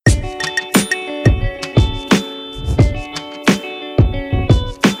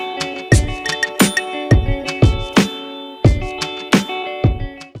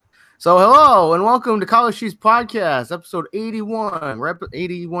So hello and welcome to College Cheese Podcast, episode 81. We're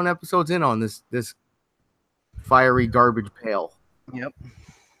 81 episodes in on this fiery garbage pail. Yep.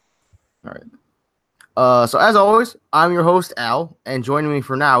 All right. So as always, I'm your host Al, and joining me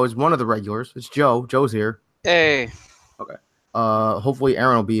for now is one of the regulars. It's Joe. Joe's here. Hey. Okay. Hopefully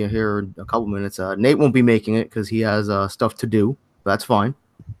Aaron will be here in a couple minutes. Nate won't be making it because he has stuff to do. That's fine.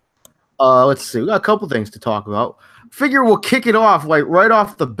 Let's see. We got a couple things to talk about. Figure we'll kick it off like right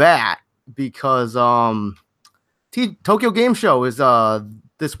off the bat because Tokyo Game Show is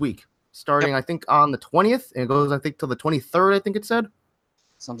this week starting I think on the 20th and it goes I think till the 23rd I think it said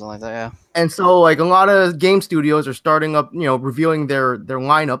something like that, yeah. And so like a lot of game studios are starting up, revealing their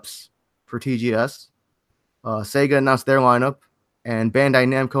lineups for TGS. Sega announced their lineup and Bandai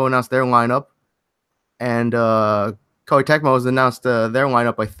Namco announced their lineup and Koei Tecmo has announced their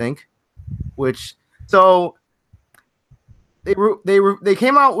lineup I think, which so they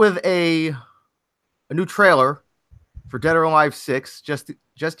came out with a new trailer for Dead or Alive 6 just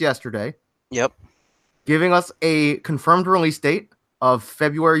yesterday. Yep. Giving us a confirmed release date of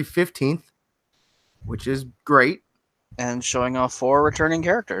February 15th, which is great. And showing off 4 returning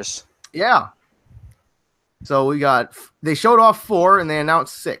characters. Yeah. So they showed off 4 and they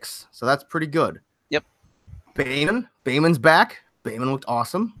announced 6. So that's pretty good. Yep. Bayman's back. Bayman looked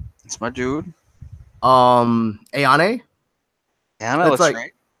awesome. It's my dude. Ayane. Ayane looks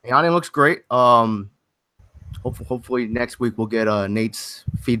great. Ayane looks great. Hopefully next week we'll get Nate's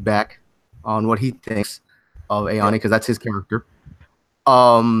feedback on what he thinks of Ayane because that's his character.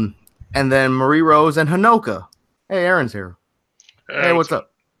 And then Marie Rose and Hanoka. Hey, Aaron's here. Hey, what's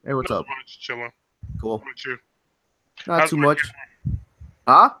up? Hey, what's up? Much, chilling. Cool. How about you? Not too much.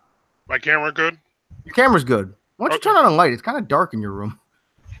 Huh? My camera good? Your camera's good. Why don't you turn on a light? It's kind of dark in your room.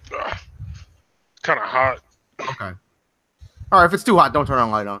 Kind of hot. Okay. All right, if it's too hot, don't turn on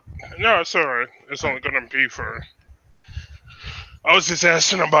a light on. No, it's all right. It's only going to be for... I was just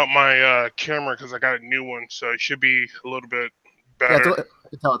asking about my camera because I got a new one, so it should be a little bit better. Yeah, I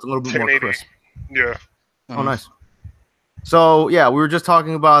can tell it's a little bit more crisp. Yeah. Oh, nice. So, yeah, we were just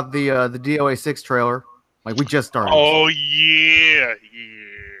talking about the DOA 6 trailer. Like, we just started. Oh, yeah.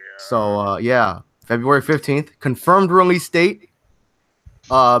 So, February 15th. Confirmed release date.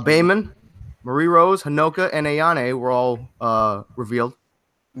 Bayman, Marie Rose, Hanoka, and Ayane were all revealed.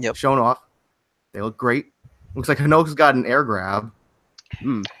 Yep. Shown off. They look great. Looks like Hanoka's got an air grab.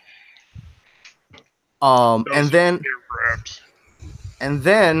 And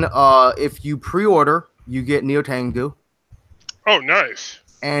then if you pre-order, you get Neo Tengu. Oh, nice.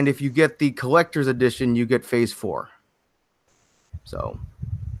 And if you get the collector's edition, you get Phase 4. So,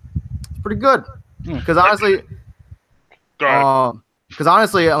 it's pretty good. Because honestly,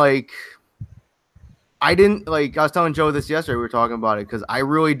 like, I was telling Joe this yesterday, we were talking about it, because I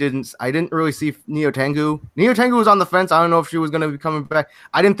didn't really see Neo Tengu. Neo Tengu was on the fence. I don't know if she was going to be coming back.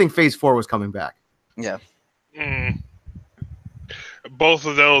 I didn't think Phase 4 was coming back. Yeah. Both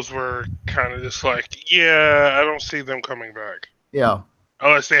of those were kind of just like, I don't see them coming back. Yeah.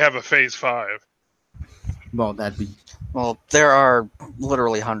 Unless they have a Phase 5. Well, there are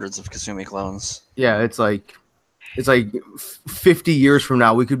literally hundreds of Kasumi clones. Yeah, it's like 50 years from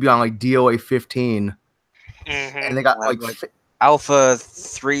now, we could be on like DOA 15. And they got like Alpha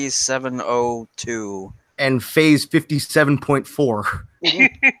 3702 and Phase 57.4. Yeah.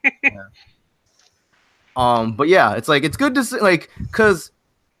 But yeah, it's like it's good to see, like, because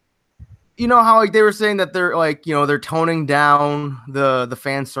you know how like they were saying that they're like they're toning down the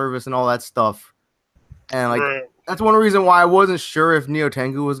fan service and all that stuff, and like that's one reason why I wasn't sure if Neo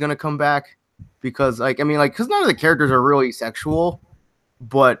Tengu was gonna come back, because because none of the characters are really sexual,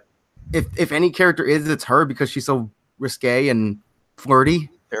 but if any character is, it's her because she's so risque and flirty.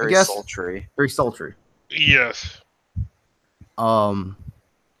 Very sultry. Very sultry. Yes. But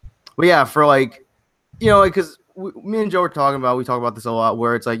yeah, for like, because me and Joe were talking about, we talk about this a lot,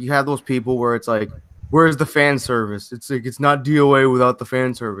 where it's like you have those people where it's like, where's the fan service? It's like it's not DOA without the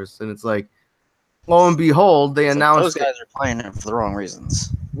fan service, and it's like, lo and behold, they announced those guys are playing it for the wrong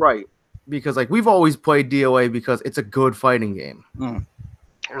reasons, right? Because like we've always played DOA because it's a good fighting game.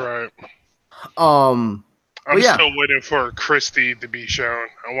 Right. I'm still waiting for Christy to be shown.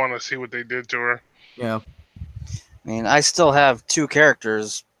 I want to see what they did to her. Yeah. I mean, I still have 2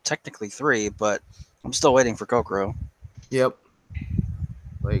 characters, technically 3, but I'm still waiting for Kokoro. Yep.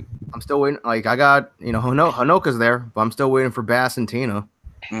 Like, I'm still waiting. Like, I got, Hanoka's there, but I'm still waiting for Bass and Tina.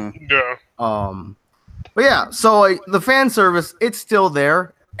 Yeah. But yeah, so like the fan service, it's still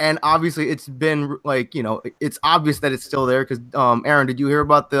there. And obviously it's been like, it's obvious that it's still there because, Aaron, did you hear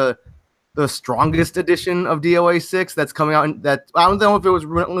about the strongest edition of DOA 6 that's coming out? That I don't know if it was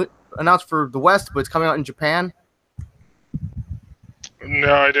announced for the West, but it's coming out in Japan.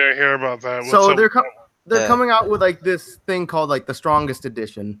 No, I didn't hear about that. So What's up? they're coming out with like this thing called like the Strongest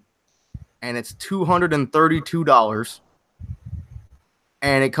Edition, and it's $232.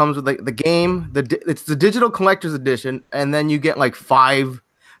 And it comes with like the game. It's the digital collector's edition, and then you get like five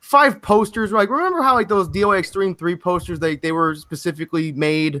posters. Like remember how like those DOA Extreme 3 posters they were specifically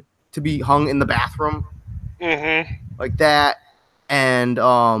made to be hung in the bathroom, like that, and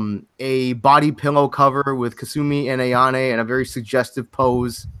a body pillow cover with Kasumi and Ayane in a very suggestive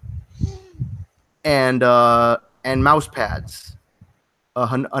pose, and mouse pads,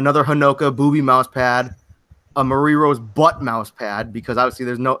 another Hanoka booby mouse pad, a Mariro's butt mouse pad, because obviously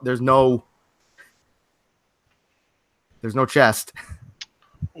there's no chest.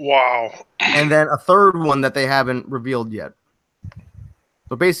 Wow. And then a third one that they haven't revealed yet.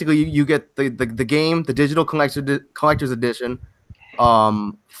 So basically you get the game, the digital collector's edition,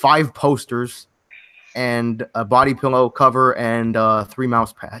 5 posters, and a body pillow cover, and 3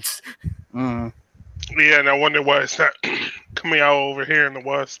 mouse pads. Yeah, and I wonder why it's not coming out over here in the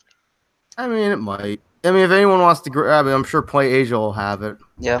West. I mean, it might. I mean, if anyone wants to grab it, I'm sure Play Asia will have it.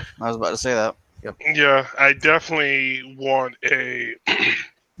 Yeah, I was about to say that. Yep. Yeah, I definitely want a.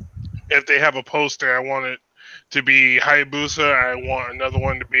 If they have a poster, I want it to be Hayabusa. I want another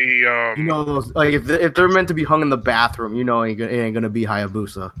one to be. You know those, like if they're meant to be hung in the bathroom, you know it ain't gonna be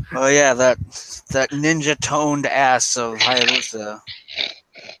Hayabusa. Oh yeah, that ninja toned ass of Hayabusa.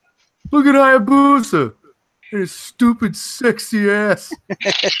 Look at Hayabusa, and his stupid sexy ass.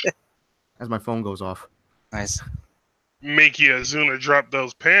 As my phone goes off. Nice. Make you Azuna drop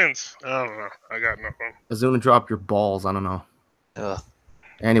those pants. I don't know. I got nothing. Azuna drop your balls. I don't know. Ugh.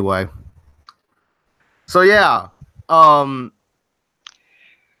 Anyway. So yeah. So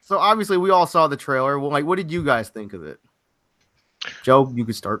obviously we all saw the trailer. Well, like, what did you guys think of it? Joe, you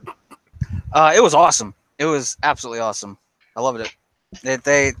could start. It was awesome. It was absolutely awesome. I loved it.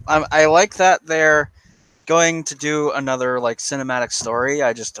 I like that they're going to do another like cinematic story.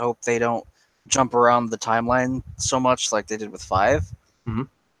 I just hope they don't jump around the timeline so much like they did with 5. Mm-hmm.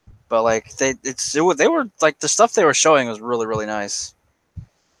 But like they were like the stuff they were showing was really, really nice.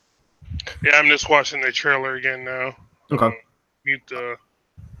 Yeah, I'm just watching the trailer again now. Okay. You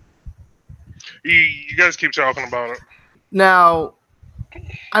guys keep talking about it. Now,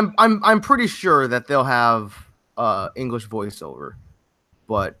 I'm pretty sure that they'll have English voiceover,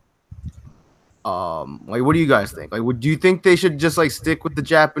 but like, what do you guys think? Like, do you think they should just like stick with the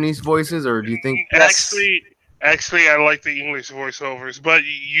Japanese voices, or do you think? Actually, I like the English voiceovers, but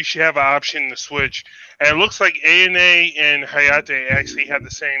you should have an option to switch. And it looks like ANA and Hayate actually have the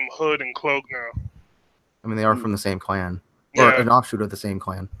same hood and cloak now. I mean, they are from the same clan, or an offshoot of the same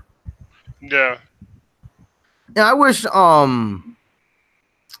clan. Yeah. Yeah, I wish. Even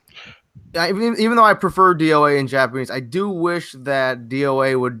though I prefer DOA in Japanese, I do wish that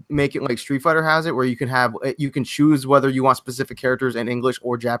DOA would make it like Street Fighter has it, where you can choose whether you want specific characters in English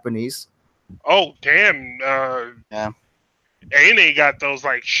or Japanese. Oh damn! Yeah. ANA got those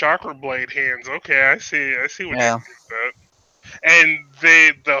like chakra blade hands. Okay, I see what you mean with that. And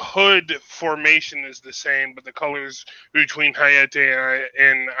the hood formation is the same, but the colors between Hayate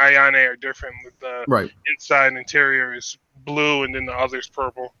and Ayane are different. With the inside and interior is blue, and then the other's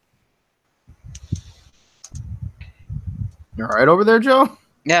purple. You all right over there, Joe?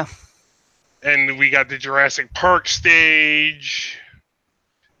 Yeah. And we got the Jurassic Park stage.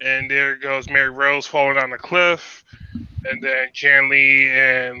 And there goes Mary Rose falling on the cliff. And then Jan Li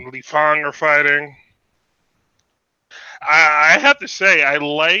and Li Fang are fighting. I have to say, I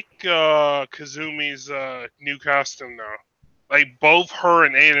like Kazumi's new costume now. Like, both her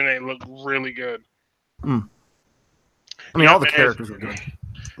and Aiden look really good. I mean, all the characters are good.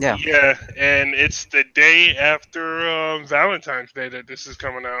 Yeah. Yeah, and it's the day after Valentine's Day that this is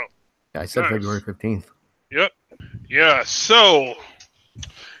coming out. Yeah, I said February 15th. Yep. Yeah, so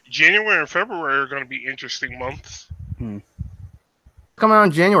January and February are going to be interesting months. Coming out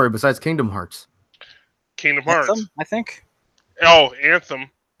in January besides Kingdom Hearts. Kingdom Hearts. Anthem, I think. Oh,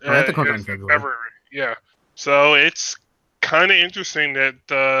 Anthem. Anthem comes out in February. Yeah. So it's kind of interesting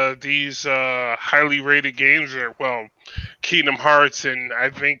that these highly rated games are, Kingdom Hearts and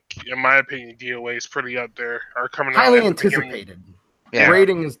I think, in my opinion, DOA is pretty up there, are coming out. Highly anticipated. Yeah.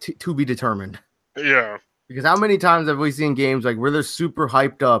 Rating is to be determined. Yeah. Because how many times have we seen games like where they're super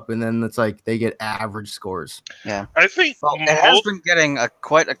hyped up and then it's like they get average scores? Yeah. I think it has been getting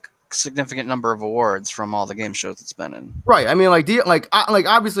quite a significant number of awards from all the game shows it's been in. Right. I mean, like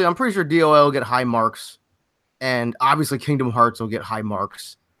obviously, I'm pretty sure DOL will get high marks, and obviously Kingdom Hearts will get high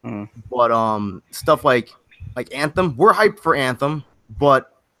marks. But stuff like Anthem, we're hyped for Anthem, but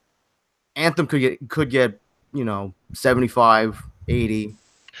Anthem could get 75, 80.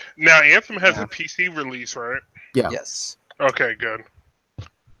 Now Anthem has a PC release, right? Yeah. Yes. Okay, good.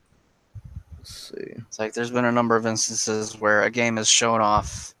 Let's see. It's like there's been a number of instances where a game is shown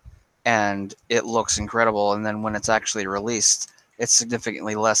off and it looks incredible, and then when it's actually released, it's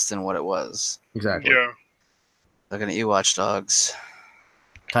significantly less than what it was. Exactly. Yeah. Looking at you, Watch Dogs.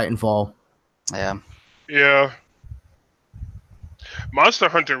 Titanfall. Yeah. Yeah. Monster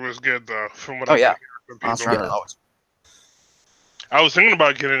Hunter was good though, from what I hear from people. Monster Hunter always. I was thinking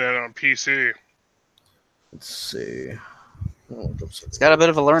about getting that on PC. Let's see. It's got a bit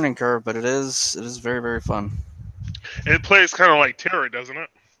of a learning curve, but it is very, very fun. It plays kind of like Terra, doesn't it?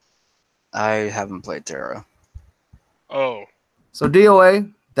 I haven't played Terra. Oh. So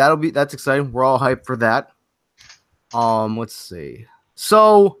DOA, that's exciting. We're all hyped for that. Let's see.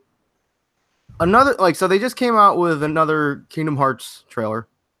 So so they just came out with another Kingdom Hearts trailer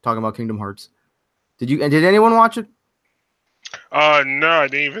talking about Kingdom Hearts. Did anyone watch it? No, I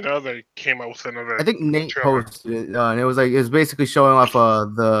didn't even know they came out with another. I think Nate trailer. posted it, and it was basically showing off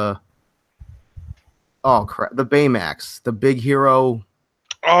the Baymax, the Big Hero.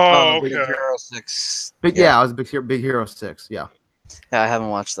 Oh, Big okay. Hero 6. It was Big Hero 6. Yeah, Yeah, I haven't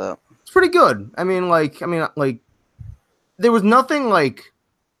watched that. it's pretty good. I mean, there was nothing like,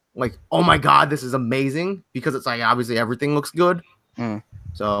 oh my god, this is amazing, because it's like obviously everything looks good.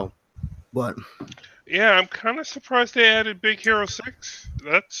 So, but Yeah, I'm kind of surprised they added Big Hero 6.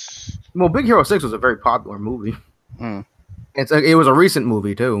 Big Hero 6 was a very popular movie. Hmm. It was a recent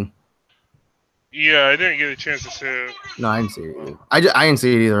movie too. Yeah, I didn't get a chance to see it. No, I didn't see it either. I didn't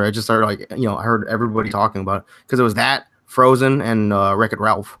see it either. I just started I heard everybody talking about it because it was that, Frozen, and Wreck-It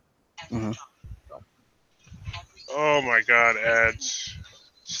Ralph. Mm-hmm. Oh my god, ads.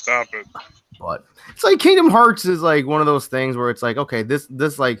 Stop it. But it's like Kingdom Hearts is like one of those things where it's like, okay, this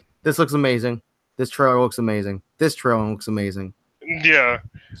looks amazing. This trailer looks amazing. This trailer looks amazing. Yeah.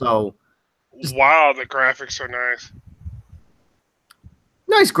 So Wow, the graphics are nice.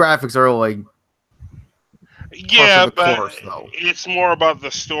 nice graphics are like Yeah, the but course, though. it's more about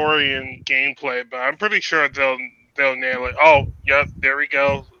the story and gameplay. But I'm pretty sure they'll nail it. Oh, yep, there we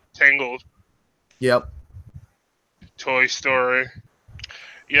go. Tangled. Yep. Toy Story.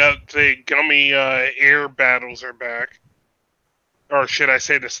 Yep, the gummy air battles are back. Or should I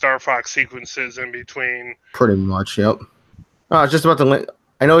say the Star Fox sequences in between? Pretty much, yep. Oh, I was just about to link.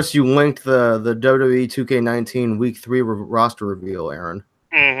 I noticed you linked the WWE 2K19 Week 3 roster reveal, Aaron.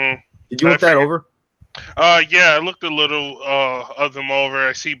 Mm-hmm. Did you look that over? Yeah, I looked a little of them over.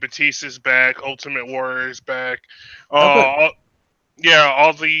 I see Batista's back, Ultimate Warrior's back. Yeah,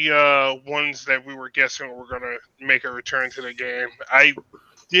 all the ones that we were guessing were going to make a return to the game. I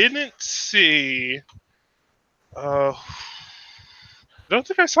didn't see... I don't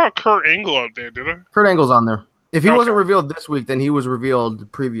think I saw Kurt Angle up there, did I? Kurt Angle's on there. If he wasn't revealed this week, then he was revealed the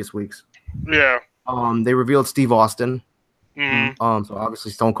previous weeks. Yeah. They revealed Steve Austin. Mm-hmm. So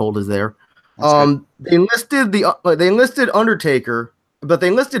obviously Stone Cold is there. They listed Undertaker, but they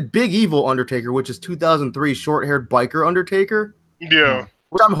listed Big Evil Undertaker, which is 2003 short-haired biker Undertaker. Yeah.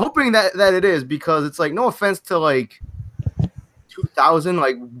 Which I'm hoping that it is, because it's like, no offense to like 2000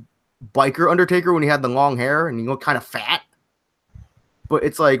 like biker Undertaker when he had the long hair and he looked kind of fat. But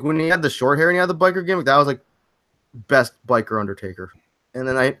it's like when he had the short hair and he had the biker gimmick, that was like best biker Undertaker. And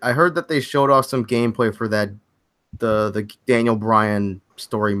then I heard that they showed off some gameplay for that the Daniel Bryan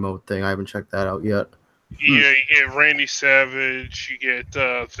story mode thing. I haven't checked that out yet. Yeah, you get Randy Savage, you get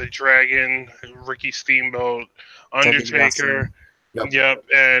the Dragon, Ricky Steamboat, Undertaker, yep,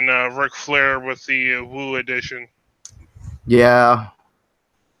 and Ric Flair with the Woo edition. Yeah.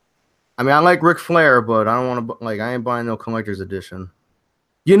 I mean, I like Ric Flair, but I don't want to I ain't buying no collector's edition.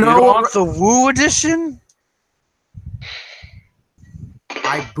 You want the Woo edition?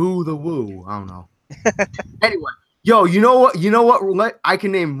 I boo the Woo. I don't know. Anyway, yo, you know what? I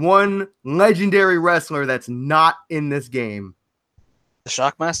can name one legendary wrestler that's not in this game. The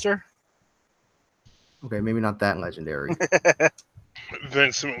Shockmaster? Okay, maybe not that legendary.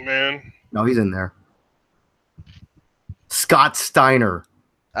 Vince McMahon. No, he's in there. Scott Steiner.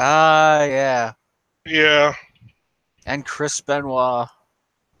 Yeah. Yeah. And Chris Benoit.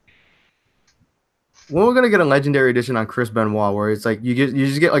 When we're gonna get a legendary edition on Chris Benoit, where it's like you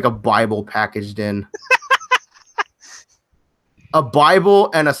just get like a Bible packaged in, a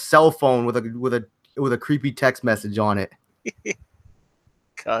Bible and a cell phone with a creepy text message on it.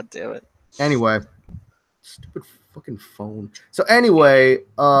 God damn it! Anyway, stupid fucking phone. So anyway,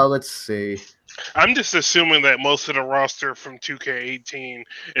 let's see. I'm just assuming that most of the roster from 2K18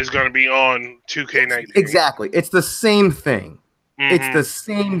 is going to be on 2K19. Exactly, it's the same thing. It's the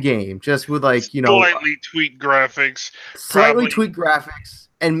same game, just with like slightly tweaked graphics, slightly tweaked graphics,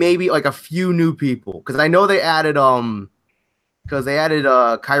 and maybe like a few new people. Because I know they added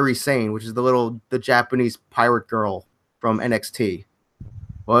Kairi Sane, which is the Japanese pirate girl from NXT.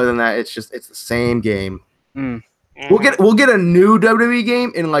 Other than that, it's the same game. We'll get a new WWE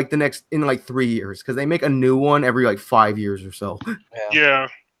game in like 3 years because they make a new one every like 5 years or so. Yeah.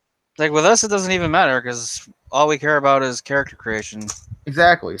 Like with us, it doesn't even matter because all we care about is character creation.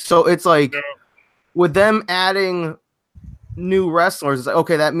 Exactly. So it's like with them adding new wrestlers, it's like,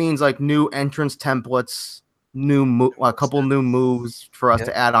 okay, that means like new entrance templates, a couple new moves for us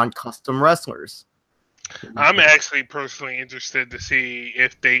to add on custom wrestlers. I'm actually personally interested to see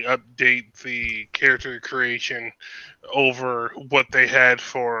if they update the character creation over what they had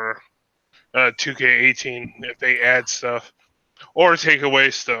for 2K18, if they add stuff or take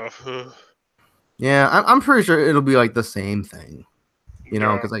away stuff. Yeah, I'm pretty sure it'll be like the same thing,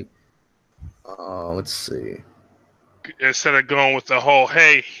 because like, let's see. Instead of going with the whole,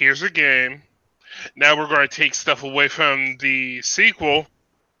 hey, here's a game, now we're going to take stuff away from the sequel,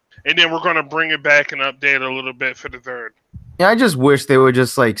 and then we're going to bring it back and update a little bit for the third. Yeah, I just wish they would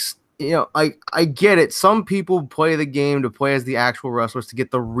just like, I get it. Some people play the game to play as the actual wrestlers to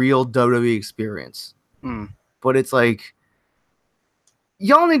get the real WWE experience. But it's like,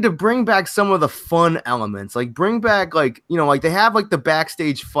 y'all need to bring back some of the fun elements. Like bring back like, like they have like the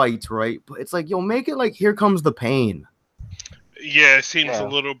backstage fights, right? But it's like, make it like Here Comes the Pain. Yeah, it seems a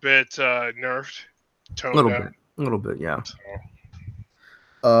little bit nerfed. A little bit, yeah.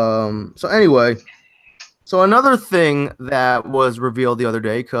 So anyway, another thing that was revealed the other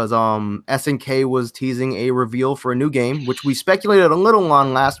day, because SNK was teasing a reveal for a new game, which we speculated a little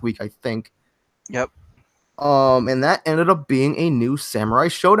on last week, I think. Yep. And that ended up being a new Samurai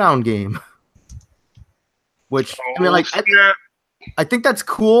Showdown game. Which I think that's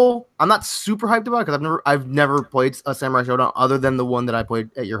cool. I'm not super hyped about it because I've never played a Samurai Showdown other than the one that I played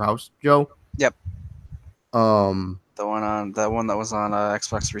at your house, Joe. Yep. The one that was on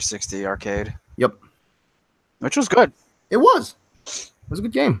Xbox 360 arcade. Yep. Which was good. It was a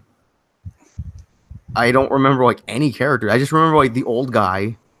good game. I don't remember like any character. I just remember like the old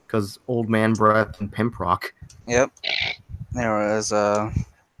guy because Old Man Breath and Pimp Rock. Yep. There was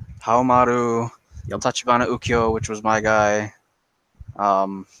Haomaru, Tachibana Ukyo, which was my guy.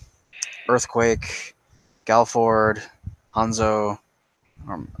 Earthquake, Galford, Hanzo,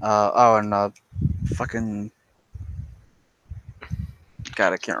 and fucking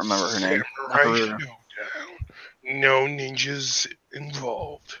God, I can't remember her name. No ninjas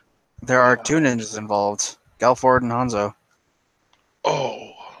involved. There are 2 ninjas involved, Galford and Hanzo.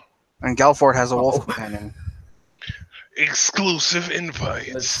 Oh. And Galford has a wolf companion. Exclusive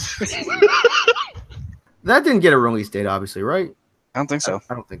invites. That didn't get a release date, obviously, right? I don't think so.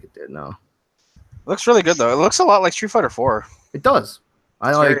 I don't think it did, no. Looks really good, though. It looks a lot like Street Fighter 4. It does.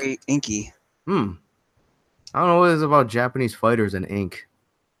 It's very inky. I don't know what it is about Japanese fighters and ink.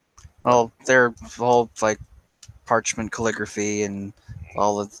 Well, they're all like parchment calligraphy, and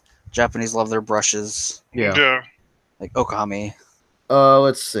all the Japanese love their brushes. Yeah. Like Okami.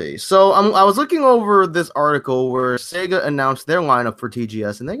 Let's see. So I was looking over this article where Sega announced their lineup for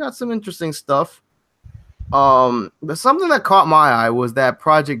TGS, and they got some interesting stuff. But something that caught my eye was that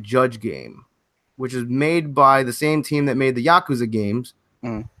Project Judge game, which is made by the same team that made the Yakuza games,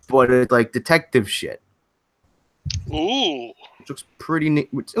 but it's like detective shit. Ooh. Which looks pretty neat.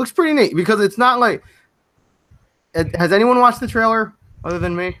 It looks pretty neat because it's not like. Has anyone watched the trailer other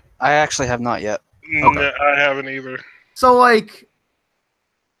than me? I actually have not yet. Okay. No, I haven't either. So like.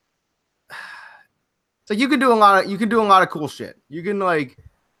 So you can do a lot of cool shit. You can like,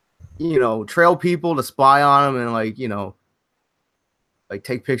 trail people to spy on them and like, like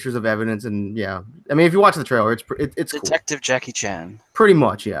take pictures of evidence and yeah. I mean, if you watch the trailer, it's Detective cool. Jackie Chan. Pretty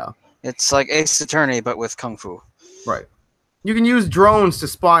much, yeah. It's like Ace Attorney but with kung fu. Right. You can use drones to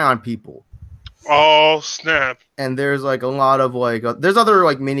spy on people. Oh snap! And there's like a lot of like there's other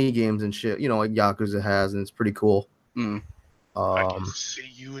like mini games and shit, like Yakuza has, and it's pretty cool. I can see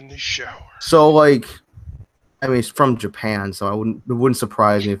you in the shower. So like. I mean, it's from Japan, so it wouldn't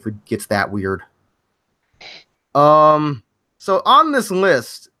surprise me if it gets that weird. So on this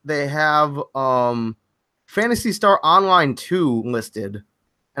list, they have Phantasy Star Online 2 listed,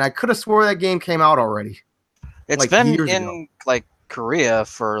 and I could have swore that game came out already. It's like been years in ago. Like Korea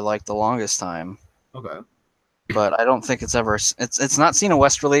for like the longest time. Okay. But I don't think it's ever. It's not seen a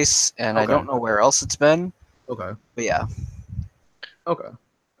West release, and I don't know where else it's been. Okay. But yeah. Okay.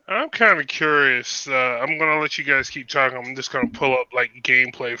 I'm kind of curious. I'm gonna let you guys keep talking. I'm just gonna pull up like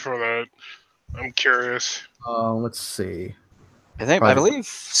gameplay for that. I'm curious. Let's see. I Probably. believe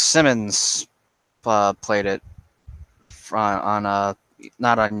Simmons played it on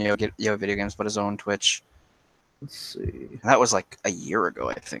not on Yo Video Games, but his own Twitch. Let's see. That was like a year ago,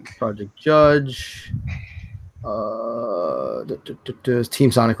 I think. Project Judge.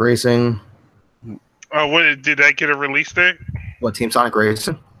 Team Sonic Racing. What did that get a release date? What, Team Sonic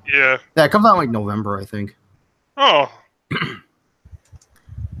Racing? Yeah. Yeah, it comes out in like November, I think. Oh.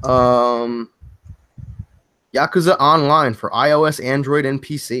 Yakuza Online for iOS, Android, and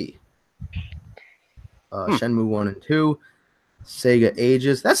PC. Shenmue 1 and 2. Sega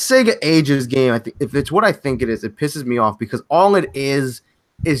Ages. That's Sega Ages game. I think if it's what I think it is, it pisses me off because all it is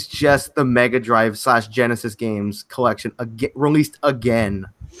just the Mega Drive / Genesis games collection released again.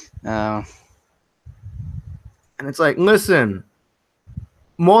 Oh. And it's like, listen,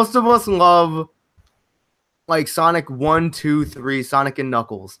 most of us love like Sonic 1, 2, 3, Sonic and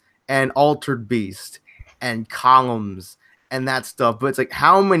Knuckles, and Altered Beast, and Columns, and that stuff. But it's like,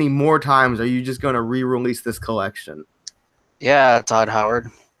 how many more times are you just going to re-release this collection? Yeah, Todd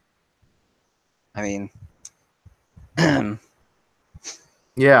Howard. I mean,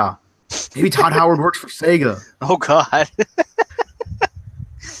 yeah. Maybe Todd Howard works for Sega. Oh, God.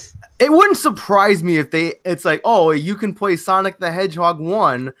 It wouldn't surprise me if it's like, oh, you can play Sonic the Hedgehog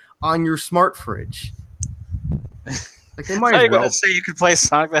 1 on your smart fridge. Like, they might as well say you could play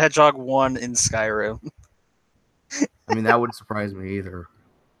Sonic the Hedgehog 1 in Skyrim. I mean, that wouldn't surprise me either.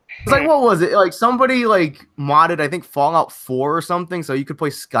 It's like, what was it? Like, somebody, like, modded, I think, Fallout 4 or something, so you could play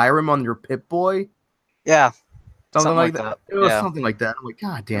Skyrim on your Pip-Boy? Yeah. Something like that. It was something like that. I'm like,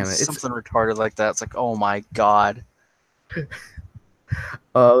 God damn it. It's something retarded like that. It's like, oh my God.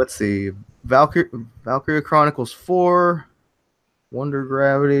 Let's see. Valkyria Chronicles 4. Wonder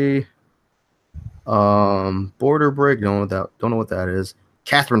Gravity. Border Break. Don't know what that is.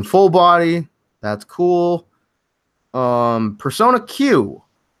 Catherine Full Body. That's cool. Persona Q.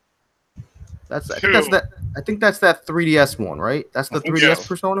 I think that's that 3DS one, right? That's the 3DS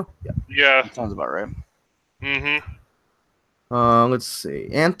Persona? Yeah. Sounds about right. Mm-hmm. Let's see.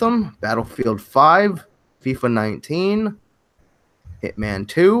 Anthem, Battlefield 5, FIFA 19, Hitman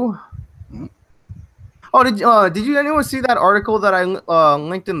 2. Oh, did you anyone see that article that I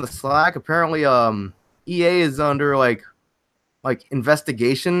linked in the Slack? Apparently, EA is under like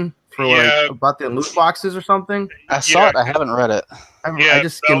investigation for about the loot boxes or something. I saw it. I haven't read it. I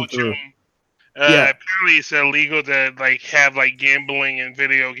just skimmed through. Apparently it's illegal to like have like gambling in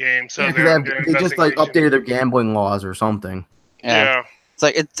video games. So they just like updated their gambling laws or something. Yeah. It's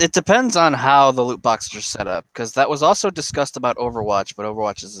like it depends on how the loot boxes are set up, because that was also discussed about Overwatch, but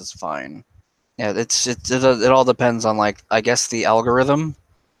Overwatch is fine. Yeah, it all depends on, like, I guess the algorithm.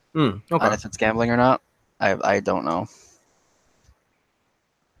 Okay. On if it's gambling or not. I don't know.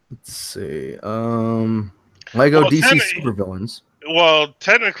 Let's see. Lego DC Supervillains. Well,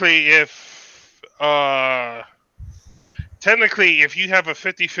 technically if you have a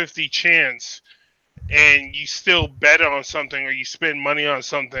 50-50 chance and you still bet on something or you spend money on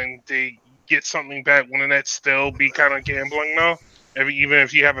something to get something back, wouldn't that still be kind of gambling, though? Even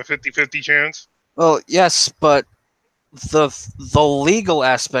if you have a 50-50 chance? Well, yes, but the legal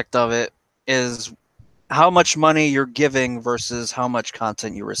aspect of it is how much money you're giving versus how much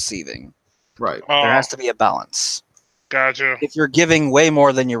content you're receiving. Right. There has to be a balance. Gotcha. If you're giving way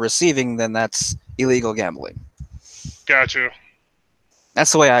more than you're receiving, then that's illegal gambling. Gotcha.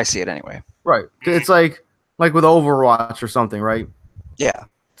 That's the way I see it anyway. Right. It's like with Overwatch or something, right? Yeah.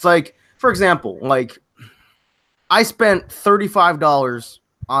 It's like, for example, like I spent $35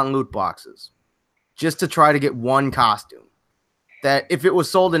 on loot boxes just to try to get one costume. That if it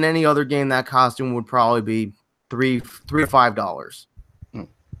was sold in any other game, that costume would probably be $3 to $5.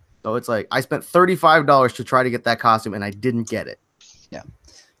 So it's like I spent $35 to try to get that costume, and I didn't get it. Yeah,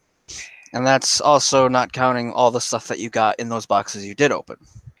 and that's also not counting all the stuff that you got in those boxes you did open.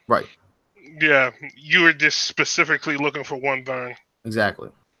 Right. Yeah, you were just specifically looking for one thing. Exactly.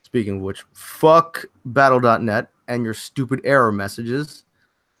 Speaking of which, fuck Battle.net and your stupid error messages.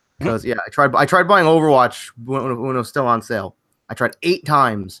 Because I tried buying Overwatch when it was still on sale. I tried 8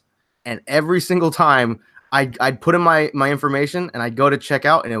 times, and every single time I'd put in my information and I'd go to check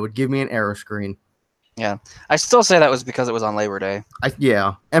out and it would give me an error screen. Yeah. I still say that was because it was on Labor Day.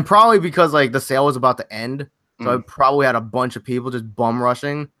 And probably because like the sale was about to end. So I probably had a bunch of people just bum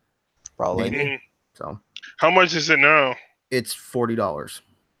rushing. Probably. Mm-hmm. So how much is it now? It's $40.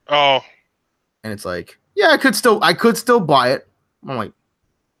 Oh. And it's like, I could still buy it. I'm like,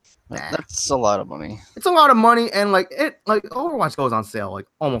 nah. That's a lot of money. It's a lot of money, and Overwatch goes on sale like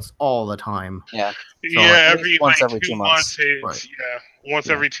almost all the time. Yeah. So, every 2 months. Right. once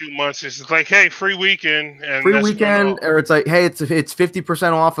every 2 months. It's like, hey, free weekend, and free that's weekend, or it's like, hey, it's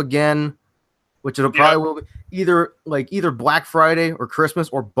 50% off again, which it'll probably will be either Black Friday or Christmas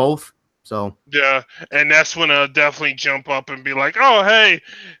or both. So yeah, and that's when I'll definitely jump up and be like, oh, hey,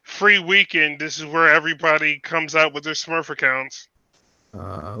 free weekend. This is where everybody comes out with their Smurf accounts.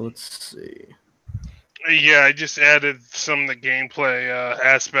 let's see. Yeah, I just added some of the gameplay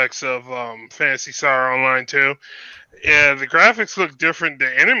aspects of Phantasy Star Online too. Yeah, the graphics look different.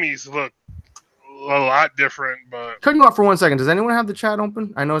 The enemies look a lot different, but Cut you off for 1 second. Does anyone have the chat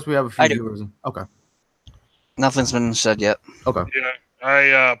open? I noticed we have a few I do. viewers. Okay. Nothing's been said yet. Okay. yeah,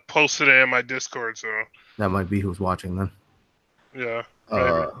 I posted it in my Discord, so That might be who's watching then. yeah.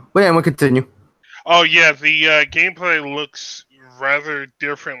 Maybe. But yeah, we'll continue. Oh yeah, the gameplay looks rather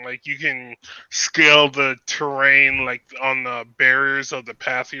different. Like you can scale the terrain, like on the barriers of the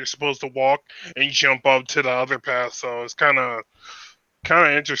path you're supposed to walk, and jump up to the other path. So it's kind of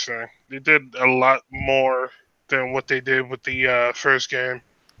interesting. They did a lot more than what they did with the first game.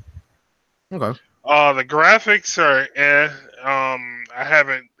 Okay. The graphics are I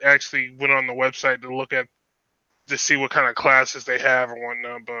haven't actually went on the website to see what kind of classes they have and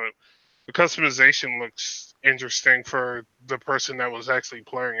whatnot, but the customization looks interesting for the person that was actually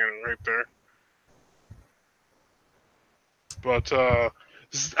playing it right there. But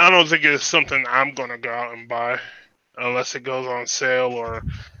I don't think it's something I'm gonna go out and buy unless it goes on sale or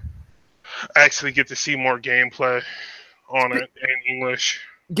actually get to see more gameplay on it in English.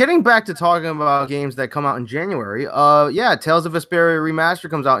 Getting back to talking about games that come out in January, Tales of Vesperia Remaster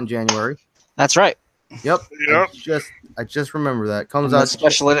comes out in January. That's right. Yep. Yep. I just remember that. Comes And out the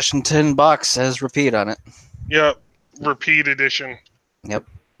special edition tin box says repeat on it. Yep. Repeat edition. Yep.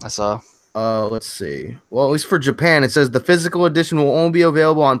 I saw. Let's see. Well, at least for Japan, it says the physical edition will only be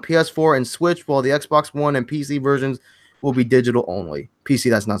available on PS4 and Switch, while the Xbox One and PC versions will be digital only. PC,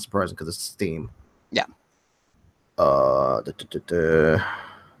 that's not surprising because it's Steam. Yeah.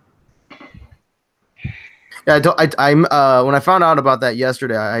 Yeah, when I found out about that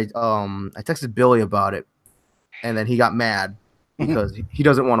yesterday, I texted Billy about it, and then he got mad because he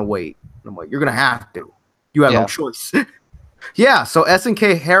doesn't want to wait. And I'm like, you're gonna have to. You have no choice. Yeah. So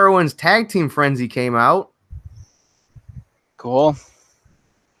SNK Heroines Tag Team Frenzy came out. Cool.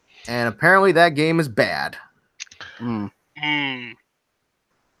 And apparently that game is bad.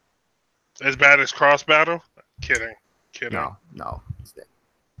 As bad as Cross Battle? Kidding. No.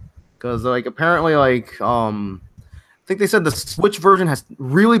 Because apparently I think they said the Switch version has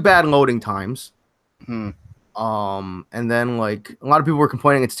really bad loading times. And then a lot of people were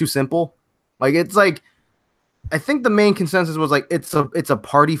complaining it's too simple. I think the main consensus was it's a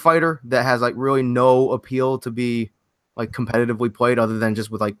party fighter that has really no appeal to be competitively played other than just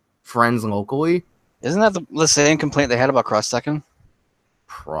with friends locally. Isn't that the same complaint they had about Cross Tekken?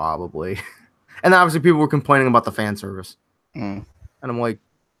 Probably. And obviously people were complaining about the fan service. And I'm like,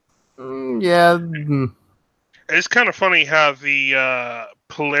 yeah. It's kind of funny how the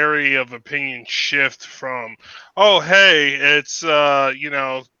polarity of opinion shift from, oh, hey, it's,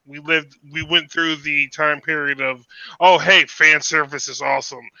 we went through the time period of, oh, hey, fan service is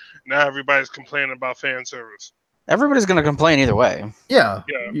awesome. Now everybody's complaining about fan service. Everybody's going to complain either way. Yeah.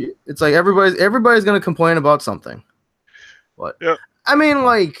 It's everybody's going to complain about something. What? Yep. I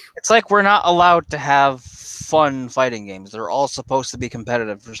mean, it's like we're not allowed to have fun fighting games. They're all supposed to be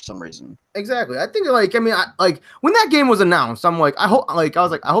competitive for some reason. Exactly. I think when that game was announced, I'm like, I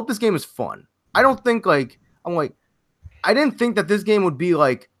hope this game is fun. I don't think I didn't think that this game would be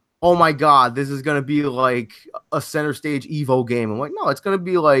oh my god, this is gonna be a center stage Evo game. I'm like, no, it's gonna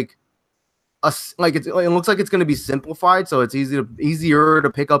be it looks like it's gonna be simplified, so it's easier to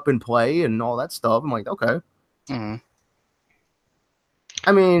pick up and play and all that stuff. I'm like, okay.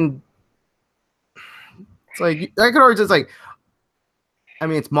 I mean, it's I could already just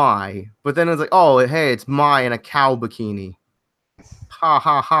it's Mai, but then it's oh, hey, it's Mai in a cow bikini. Ha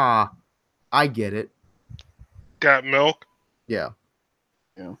ha ha. I get it. Got milk? Yeah.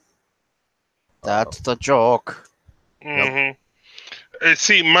 That's the joke. Yep.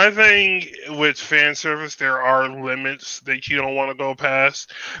 See, my thing with fan service, there are limits that you don't want to go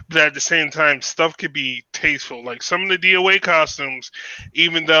past. But at the same time, stuff could be tasteful. Like some of the DOA costumes,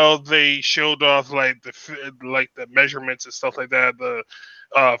 even though they showed off the measurements and stuff like that, the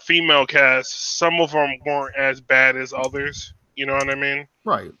female cast, some of them weren't as bad as others. You know what I mean?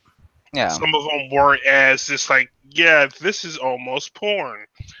 Right. Yeah. Some of them weren't as just this is almost porn.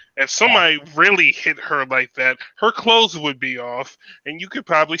 If somebody really hit her like that, her clothes would be off, and you could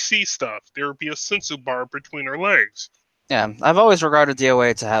probably see stuff. There would be a sensu bar between her legs. Yeah, I've always regarded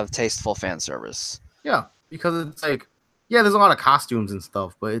DOA to have tasteful fan service. Yeah, because it's yeah, there's a lot of costumes and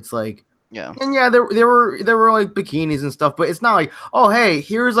stuff, but it's like, Yeah. and yeah, there were like bikinis and stuff, but it's not like, oh hey,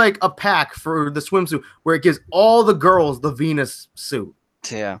 here's like a pack for the swimsuit where it gives all the girls the Venus suit.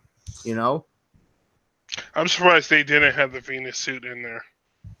 Yeah. You know? I'm surprised they didn't have the Venus suit in there.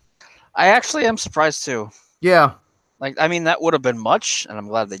 I actually am surprised too. Yeah. Like, I mean, that would have been much, and I'm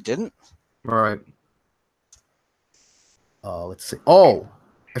glad they didn't. All right. Let's see. Oh,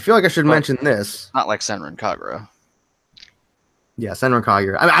 I feel like I should mention this. Not like Senran Kagura. Yeah, Senran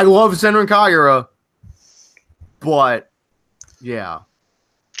Kagura. I mean, I love Senran Kagura, but yeah,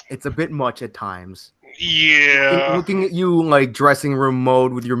 it's a bit much at times. Yeah. Looking at you like dressing room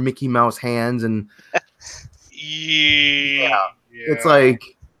mode with your Mickey Mouse hands and yeah. It's like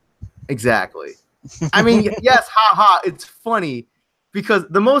exactly. I mean, yes, haha, it's funny because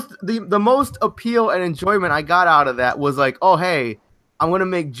the most appeal and enjoyment I got out of that was like, oh hey, I'm gonna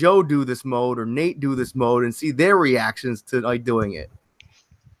make Joe do this mode or Nate do this mode and see their reactions to like doing it.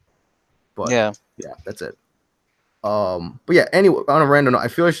 But yeah, that's it. But yeah, anyway, on a random note, I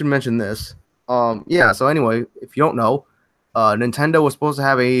feel I should mention this. Yeah, so anyway, if you don't know, Nintendo was supposed to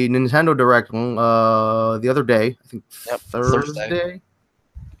have a Nintendo Direct the other day, I think Thursday.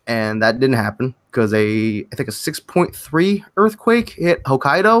 And that didn't happen because I think a 6.3 earthquake hit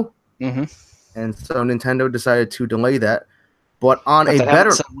Hokkaido. Mm-hmm. And so Nintendo decided to delay that. But on a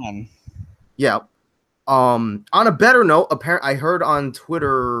better on a better note, I heard on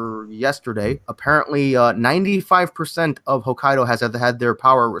Twitter yesterday, apparently 95% of Hokkaido has had their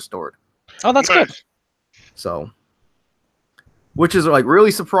power restored. Oh, that's good. So, which is like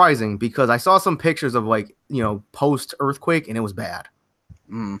really surprising because I saw some pictures of like, you know, post earthquake and it was bad.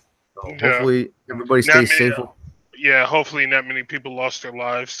 Mm. So hopefully everybody stays safe. Yeah, hopefully not many people lost their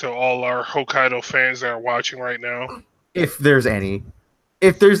lives to all our Hokkaido fans that are watching right now. If there's any.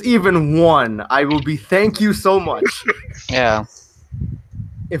 If there's even one, I will be thank you so much. Yeah.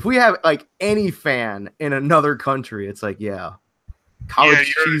 If we have like any fan in another country, it's like, yeah.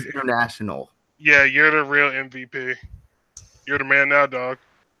 College Cheese International. Yeah, you're the real MVP. You're the man now, dog.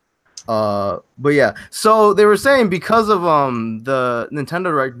 But yeah, so they were saying because of the Nintendo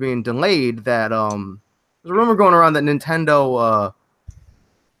Direct being delayed that there's a rumor going around that Nintendo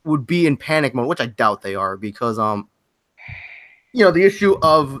would be in panic mode, which I doubt they are because you know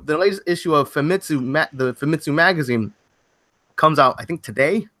the latest issue of Famitsu the Famitsu magazine comes out I think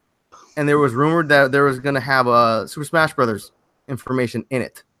today, and there was rumored that there was going to have a Super Smash Brothers information in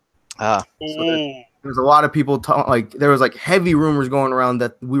it. So there's a lot of people there was like heavy rumors going around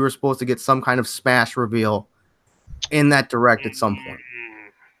that we were supposed to get some kind of Smash reveal in that Direct at some point.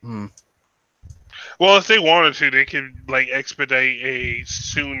 Mm-hmm. Well, if they wanted to, they could like expedite a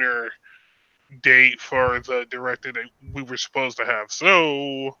sooner date for the Direct that we were supposed to have.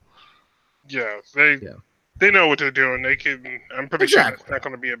 So, yeah, they know what they're doing. They can. I'm pretty sure it's not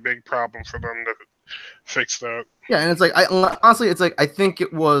going to be a big problem for them to fix that. Yeah, and it's like honestly, it's like I think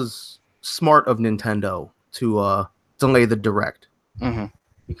it was smart of Nintendo to delay the Direct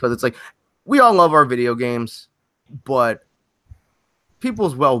because it's like we all love our video games, but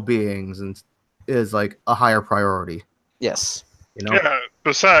people's well-beings is like a higher priority. Yes. You know? Yeah.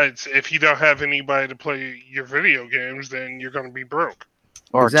 Besides, if you don't have anybody to play your video games, then you're going to be broke.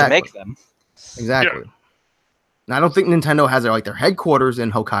 Or to make them. Exactly. Yeah. And I don't think Nintendo has their headquarters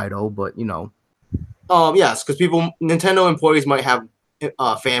in Hokkaido, but you know. Yes, because Nintendo employees might have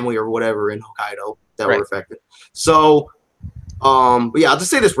family or whatever in Hokkaido that were affected. So, but yeah, I'll just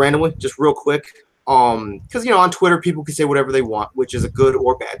say this randomly, just real quick. Because you know, on Twitter, people can say whatever they want, which is a good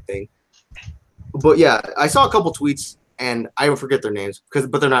or bad thing. But yeah, I saw a couple tweets, and I forget their names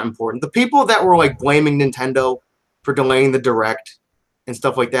but they're not important. The people that were like blaming Nintendo for delaying the Direct and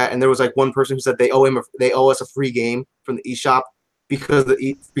stuff like that, and there was like one person who said they owe us a free game from the eShop because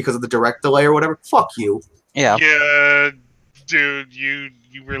of the Direct delay or whatever. Fuck you. Yeah. Yeah, dude, you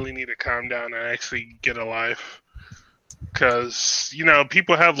really need to calm down and actually get a life. Because, you know,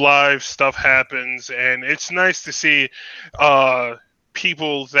 people have lives, stuff happens, and it's nice to see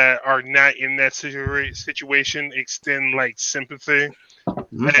people that are not in that situation extend, like, sympathy.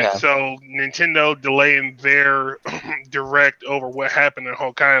 And so Nintendo delaying their Direct over what happened in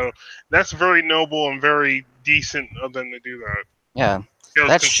Hokkaido, that's very noble and very decent of them to do that. Yeah.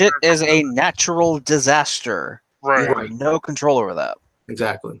 That shit is a natural disaster. Right. You have no control over that.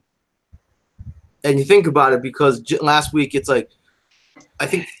 Exactly. And you think about it because last week it's like, I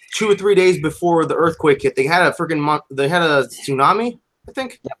think 2 or 3 days before the earthquake hit, they had a tsunami, I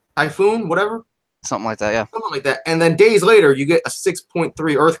think, typhoon, whatever. Something like that, yeah. Something like that. And then days later, you get a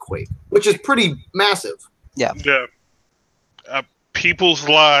 6.3 earthquake, which is pretty massive. Yeah. Yeah. People's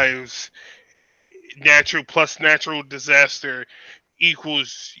lives natural disaster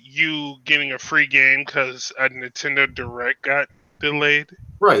equals you getting a free game because a Nintendo Direct got delayed.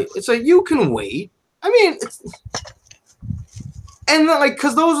 Right. It's like you can wait. I mean, and like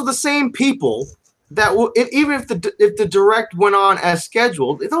because those are the same people that will, even if the Direct went on as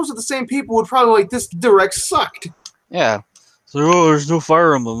scheduled, those are the same people who would probably like this Direct sucked. Yeah. So, there's no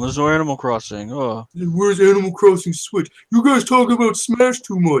Fire Emblem. There's no Animal Crossing. Oh. Where's Animal Crossing Switch? You guys talk about Smash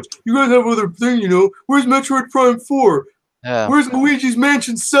too much. You guys have other thing, Where's Metroid Prime 4? Yeah. Where's Luigi's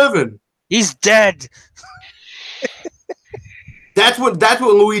Mansion 7? He's dead. That's what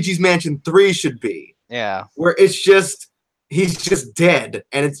Luigi's Mansion 3 should be. Yeah. Where he's just dead,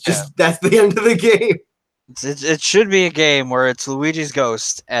 and it's just that's the end of the game. It should be a game where it's Luigi's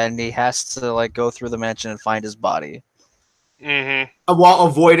ghost, and he has to like go through the mansion and find his body. Mm-hmm. While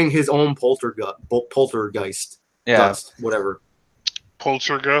avoiding his own poltergeist. Yeah. Dust, whatever.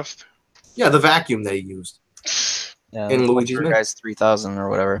 Poltergust? Yeah, the vacuum that he used. Yeah. In Luigi's Poltergeist 3000 or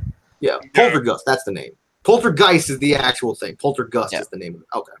whatever. Yeah, Poltergust, that's the name. Poltergeist is the actual thing. Poltergust is the name of it.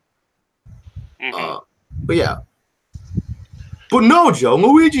 Okay. Mm-hmm. But yeah. But no, Joe,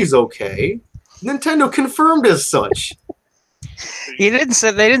 Luigi's okay. Nintendo confirmed as such. They didn't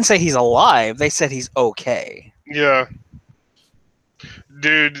say he's alive. They said he's okay. Yeah.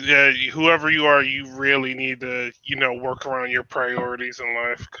 Dude, whoever you are, you really need to, work around your priorities in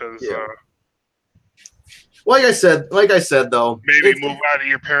life, because like I said though, maybe move out of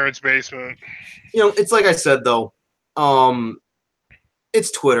your parents' basement. It's like I said though,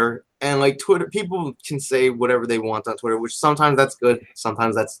 it's Twitter, and like Twitter, people can say whatever they want on Twitter, which sometimes that's good,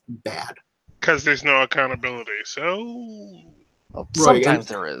 sometimes that's bad. Because there's no accountability, so sometimes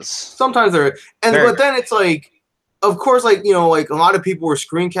there is. Sometimes there is, but then it's like, of course, like like a lot of people were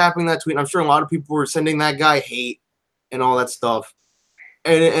screen capping that tweet. I'm sure a lot of people were sending that guy hate and all that stuff,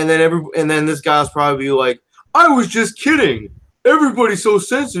 and then this guy was probably like, I was just kidding. Everybody's so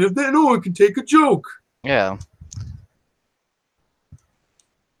sensitive that no one can take a joke. Yeah.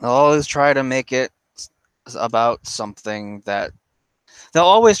 They'll always try to make it about something that... They'll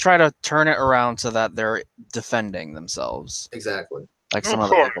always try to turn it around so that they're defending themselves. Exactly. Like some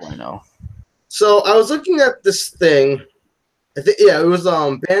other people I know. So I was looking at this thing. It was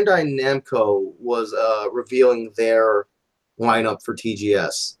Bandai Namco was revealing their lineup for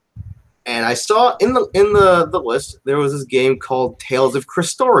TGS. And I saw in the list there was this game called Tales of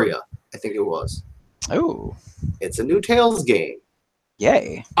Cristoria, I think it was. Oh. It's a new Tales game.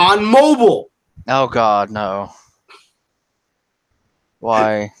 Yay. On mobile. Oh god, no.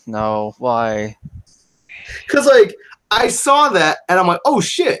 Why? No. Why? Because like I saw that and I'm like, oh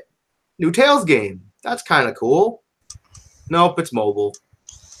shit, new Tales game. That's kind of cool. Nope, it's mobile.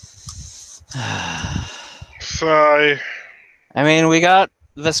 Sigh. I mean, we got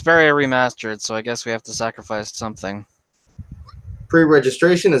Vesperia remastered, so I guess we have to sacrifice something.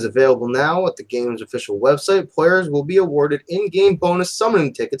 Pre-registration is available now at the game's official website. Players will be awarded in-game bonus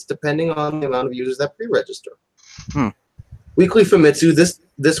summoning tickets depending on the amount of users that pre-register. Weekly Famitsu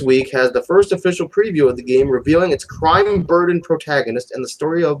this week has the first official preview of the game, revealing its crime-burdened protagonist and the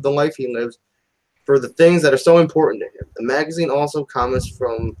story of the life he lives for the things that are so important to him. The magazine also comments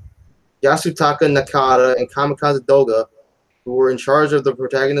from Yasutaka Nakata and Kamikaze Doga, who were in charge of the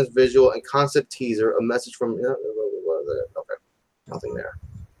protagonist's visual and concept teaser, a message from... Okay, nothing there.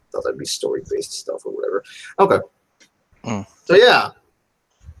 Thought that'd be story-based stuff or whatever. Okay. So yeah,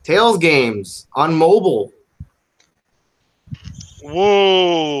 Tales games on mobile.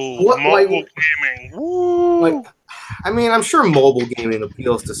 Whoa! Mobile gaming. Woo. I mean, I'm sure mobile gaming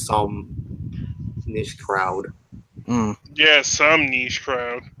appeals to some niche crowd. Yeah, some niche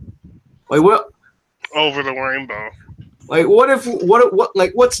crowd. Like what? Over the rainbow. Like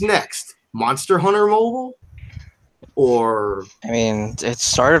what's next? Monster Hunter mobile? Or I mean, it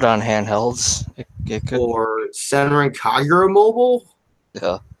started on handhelds. It could... Or Senran Kagura mobile?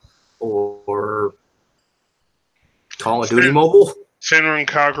 Yeah. Or Call of Duty mobile? Senran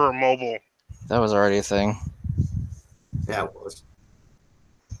Kagura mobile. That was already a thing. Yeah, it was.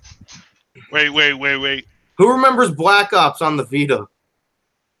 Wait. Who remembers Black Ops on the Vita?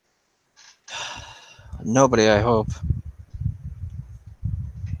 Nobody, I hope.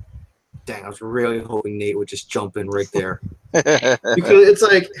 Dang, I was really hoping Nate would just jump in right there. Because it's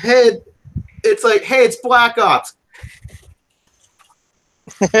like, hey, it's Black Ops.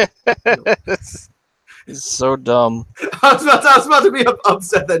 It's so dumb. I was about to be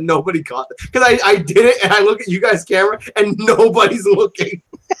upset that nobody caught it. Because I did it, and I look at you guys' camera, and nobody's looking.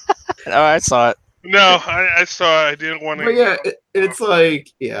 Oh, I saw it. No, I saw it. I didn't want to... But yeah, it's like,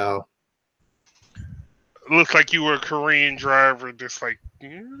 yeah. It looked like you were a Korean driver, just like...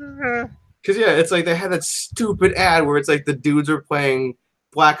 Because yeah, it's like they had that stupid ad where it's like the dudes are playing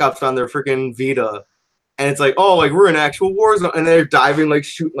Black Ops on their freaking Vita, and it's like, oh, like we're in actual war zone, and they're diving like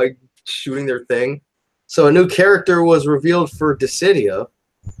shooting their thing. So a new character was revealed for Dissidia.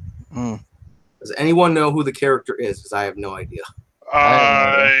 Mm. Does anyone know who the character is? Because I have no idea.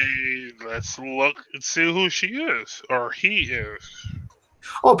 Let's look and see who she is or he is.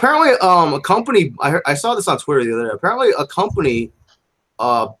 Oh, apparently, a company. I saw this on Twitter the other day. Apparently, a company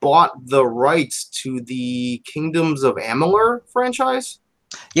bought the rights to the Kingdoms of Amalur franchise.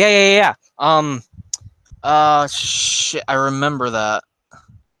 Yeah. Shit, I remember that.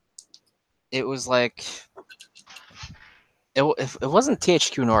 It was like it wasn't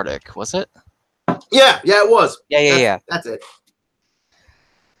THQ Nordic, was it? Yeah, it was. Yeah. That's it.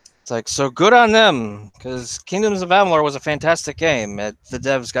 It's like, so good on them, because Kingdoms of Amalur was a fantastic game. The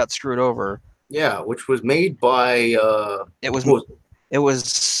devs got screwed over. Yeah, which was made by It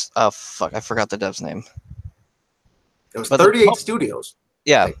was fuck, I forgot the dev's name. It was But 38 Studios.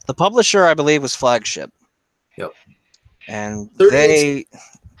 Yeah, the publisher, I believe, was Flagship. Yep. And 38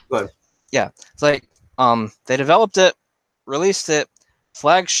 Go ahead. Yeah, it's like they developed it, released it,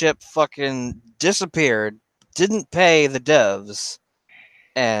 Flagship fucking disappeared, didn't pay the devs,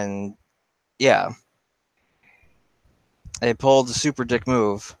 and yeah, they pulled the super dick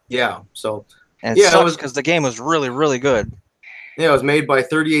move. Yeah, so And it sucks because the game was really, really good. Yeah, it was made by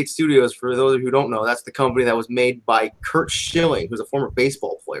 38 Studios. For those who don't know, that's the company that was made by Kurt Schilling, who's a former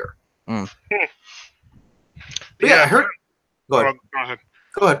baseball player. Yeah, I heard. Go ahead.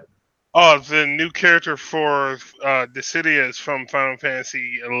 Go ahead. Oh, the new character for Dissidia is from Final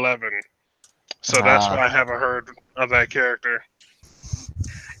Fantasy 11. So that's why I haven't heard of that character.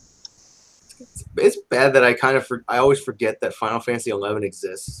 It's bad that I always forget that Final Fantasy 11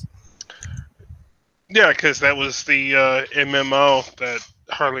 exists. Yeah, because that was the MMO that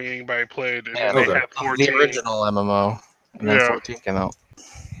hardly anybody played. And Yeah, they had 14. The original MMO. And then 14 came out.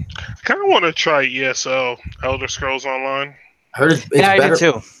 I kind of want to try ESO, Elder Scrolls Online. I heard it's I better. did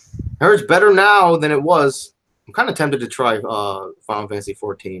too. I heard it's better now than it was. I'm kind of tempted to try Final Fantasy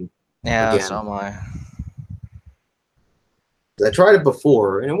 14. Yeah, again. so am I. I tried it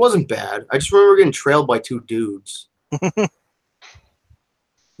before, and it wasn't bad. I just remember getting trailed by two dudes. They're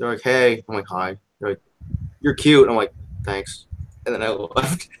like, hey. I'm like, hi. They're like, you're cute. I'm like, thanks. And then I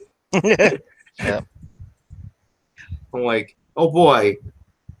left. Yeah. I'm like, oh boy.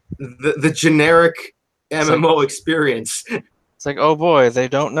 The generic MMO experience. It's like, oh boy, they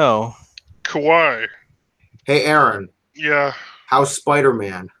don't know. Kawaii. Hey, Aaron. Yeah. How's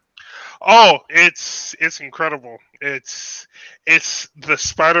Spider-Man? Oh, it's incredible. It's the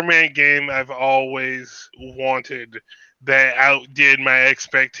Spider-Man game I've always wanted that outdid my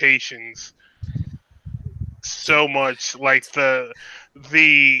expectations so much. Like the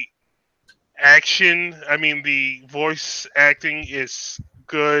action, I mean the voice acting is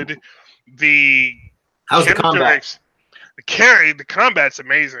good. How's the combat? The combat's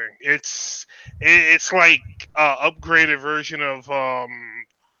amazing. It's like an upgraded version of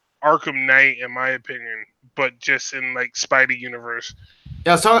Arkham Knight, in my opinion, but just in like Spidey universe.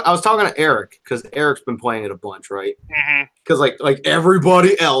 Yeah, I was talking to Eric because Eric's been playing it a bunch, right? Mm-hmm. Because like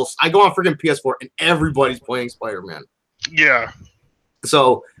everybody else, I go on freaking PS4 and everybody's playing Spider-Man. Yeah.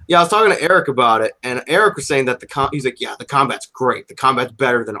 So yeah, I was talking to Eric about it, and Eric was saying that he's like, yeah, the combat's great. The combat's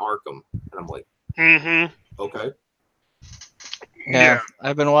better than Arkham, and I'm like, okay. Yeah,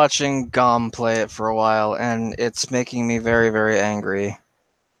 I've been watching Gom play it for a while, and it's making me very, very angry.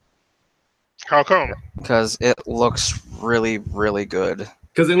 How come? Because it looks really, really good.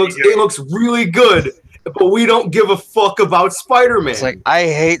 Because it looks really good, but we don't give a fuck about Spider-Man. It's like, I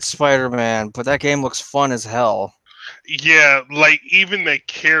hate Spider-Man, but that game looks fun as hell. Yeah, like even the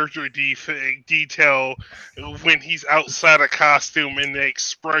character detail when he's outside of costume and the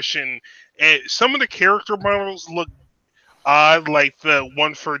expression. And some of the character models look odd, like the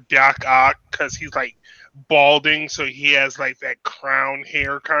one for Doc Ock, because he's like balding, so he has like that crown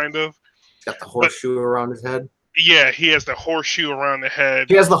hair kind of. He's got the horseshoe around his head. Yeah, he has the horseshoe around the head.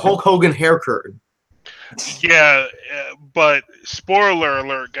 He has the Hulk Hogan hair curtain. Yeah, but spoiler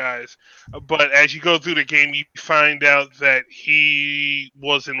alert, guys. But as you go through the game, you find out that he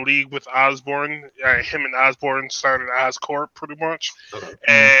was in league with Osborn. Him and Osborn started Oscorp, pretty much. Okay.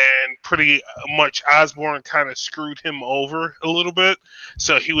 And pretty much Osborn kind of screwed him over a little bit.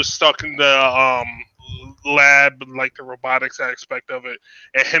 So he was stuck in the lab, like the robotics aspect of it.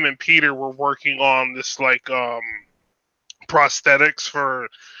 And him and Peter were working on this, like, prosthetics for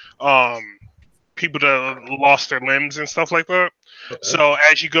people that lost their limbs and stuff like that. Okay. So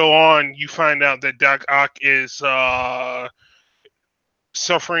as you go on, you find out that Doc Ock is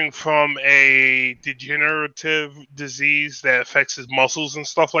suffering from a degenerative disease that affects his muscles and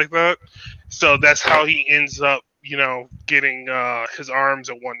stuff like that. So that's how he ends up, getting his arms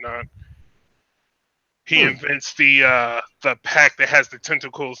and whatnot. He invents the pack that has the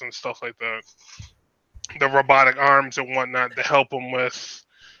tentacles and stuff like that, the robotic arms and whatnot to help him with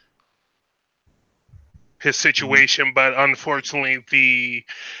his situation. But unfortunately, the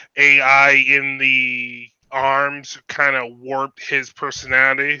AI in the arms kind of warped his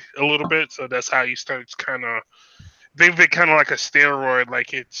personality a little bit, so that's how he starts kind of. They've been kind of like a steroid,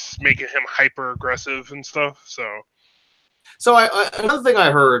 like it's making him hyper aggressive and stuff. So another thing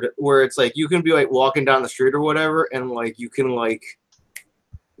I heard where it's like you can be like walking down the street or whatever, and like you can like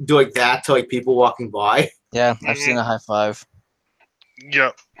do like that to like people walking by. Yeah, I've seen a high five.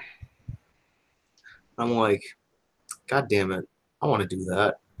 Yep. I'm like, God damn it, I want to do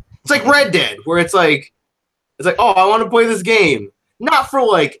that. It's like Red Dead, where it's like, oh, I want to play this game, not for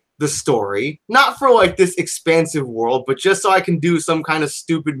like the story, not for like this expansive world, but just so I can do some kind of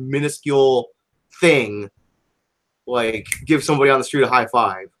stupid minuscule thing. Like give somebody on the street a high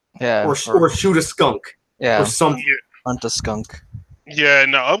five, or shoot a skunk, or something. Hunt a skunk. Yeah,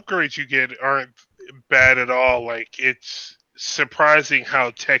 and the upgrades you get aren't bad at all. Like it's surprising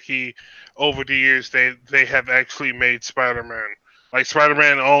how techy over the years they have actually made Spider-Man. Like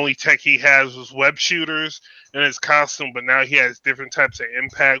Spider-Man, the only tech he has was web shooters in his costume, but now he has different types of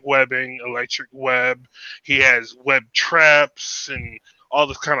impact webbing, electric web. He has web traps and all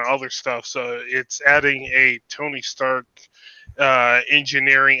this kind of other stuff. So it's adding a Tony Stark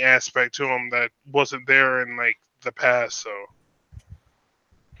engineering aspect to him that wasn't there in like the past. So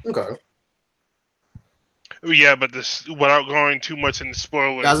okay, yeah, but this without going too much into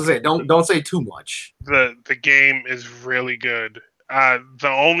spoilers. I was gonna say don't say too much. The game is really good. The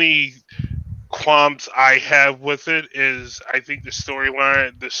only qualms I have with it is I think the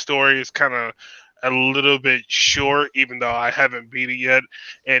story is kind of a little bit short, even though I haven't beat it yet,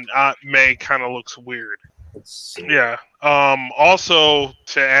 and Aunt May kind of looks weird. Yeah. Also,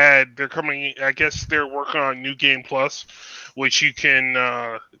 to add, they're coming. I guess they're working on New Game Plus, which you can.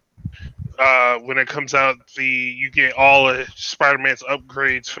 When it comes out, you get all of Spider-Man's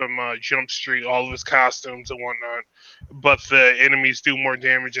upgrades from Jump Street, all of his costumes and whatnot. But the enemies do more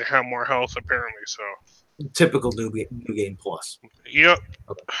damage and have more health, apparently. So typical New Game Plus. Yep.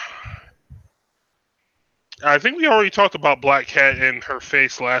 Okay. I think we already talked about Black Cat and her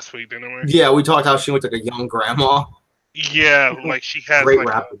face last week, didn't we? Yeah, we talked how she looked like a young grandma. Yeah, like she has great like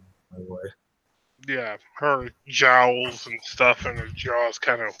rapping, by the way. Yeah, her jowls and stuff and her jaw's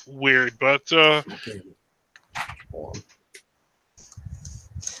kind of weird, but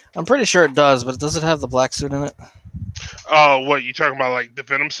I'm pretty sure it does, but does it have the black suit in it? Oh, what, you talking about, like the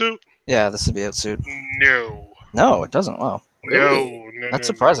Venom suit? Yeah, the symbiote suit. No, it doesn't. Wow. No, that's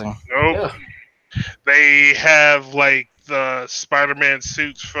surprising. Nope. Yeah. They have like the Spider-Man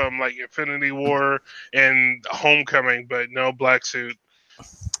suits from like Infinity War and Homecoming, but no black suit.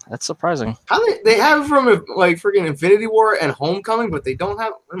 That's surprising. How they have it from like freaking Infinity War and Homecoming, but they don't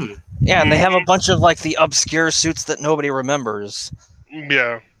have. Yeah, and they have a bunch of like the obscure suits that nobody remembers.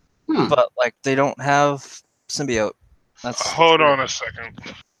 Yeah. But like they don't have symbiote. Hold on a second.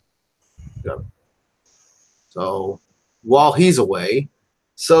 Yeah. So while he's away,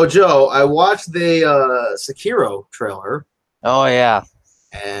 so Joe, I watched the Sekiro trailer. Oh yeah.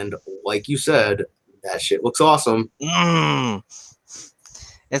 And like you said, that shit looks awesome.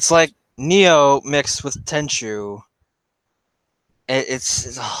 It's like Neo mixed with Tenchu.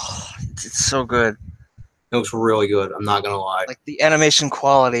 It's so good. It looks really good. I'm not gonna lie. Like the animation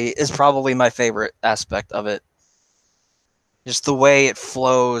quality is probably my favorite aspect of it. Just the way it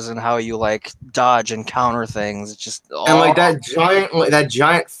flows and how you like dodge and counter things. It's just and like that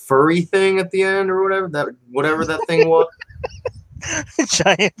giant furry thing at the end or whatever that thing was.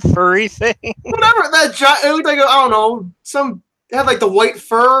 Giant furry thing. Whatever that giant. It looked like I don't know It had like the white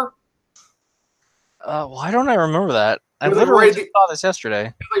fur. Why don't I remember that? I literally saw this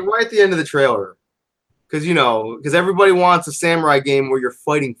yesterday. Like right at the end of the trailer. Because everybody wants a samurai game where you're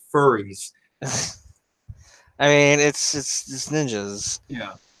fighting furries. I mean, it's ninjas.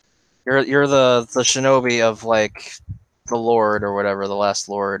 Yeah. You're the shinobi of like the Lord or whatever, the last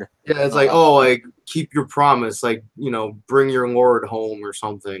Lord. Yeah, it's like, oh, like keep your promise, like, bring your Lord home or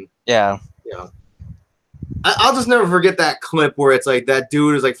something. Yeah. Yeah. I'll just never forget that clip where it's like that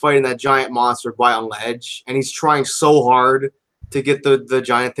dude is like fighting that giant monster by a ledge, and he's trying so hard to get the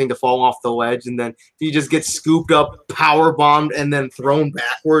giant thing to fall off the ledge, and then he just gets scooped up, power bombed, and then thrown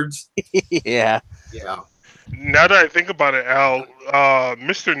backwards. Yeah. Yeah. Now that I think about it, Al,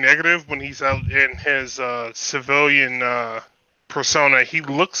 Mr. Negative, when he's out in his civilian persona. He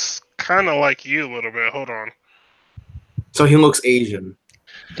looks kind of like you a little bit. Hold on. So he looks Asian.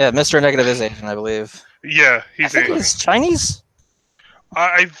 Yeah, Mr. Negative is Asian, I believe. Yeah, I he's think Asian. he's Chinese.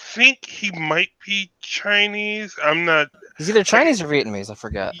 I think he might be Chinese. I'm not. He's either Chinese or Vietnamese. I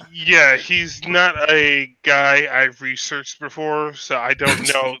forget. Yeah, he's not a guy I've researched before, so I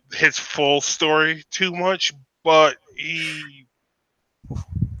don't know his full story too much. But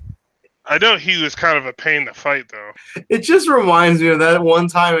I know he was kind of a pain to fight, though. It just reminds me of that one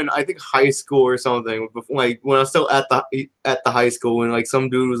time in I think high school or something. Like when I was still at the high school, and like some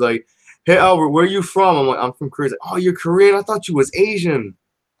dude was like, "Hey Albert, where are you from?" I'm like, "I'm from Korea." He's like, "Oh, you're Korean? I thought you was Asian."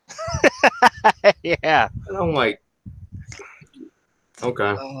 Yeah. And I'm like,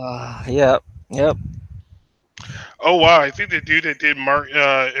 okay. Yep. Oh wow! I think the dude that did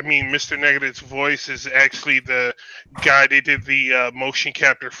Mr. Negative's voice is actually the guy they did the motion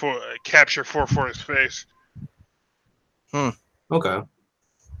capture for his face. Okay.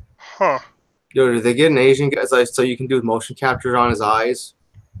 Huh. Yo, did they get an Asian guy so you can do motion capture on his eyes?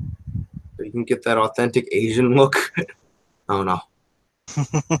 So you can get that authentic Asian look? I don't know.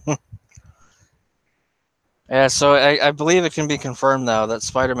 Yeah, so I believe it can be confirmed now that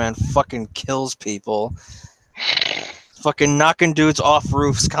Spider-Man fucking kills people. Fucking knocking dudes off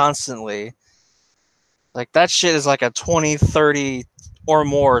roofs constantly. Like, that shit is like a 20, 30 or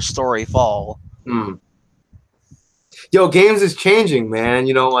more story fall. Yo, games is changing, man.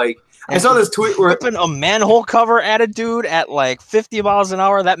 You know, like, I saw this tweet where... Flipping a manhole cover at a dude at like 50 miles an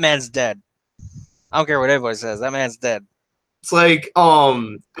hour, that man's dead. I don't care what anybody says, that man's dead. It's like,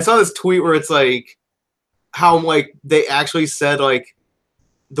 I saw this tweet where it's like, how, like, they actually said, like,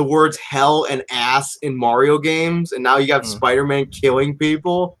 the words hell and ass in Mario games, and now you got Spider-Man killing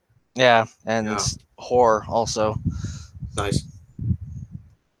people. Yeah, and whore also. Nice.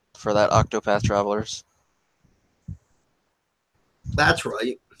 For that Octopath Travelers. That's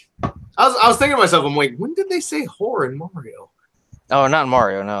right. I was thinking to myself, I'm like, when did they say whore in Mario? Oh, not in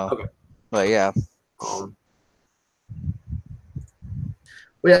Mario, no. Okay. But yeah.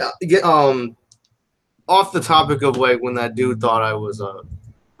 Off the topic of like when that dude thought I was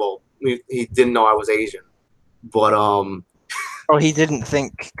he didn't know I was Asian, but oh, he didn't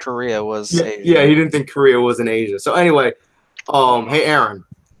think Korea was Asian. Yeah, he didn't think Korea was in Asia. So anyway, hey Aaron.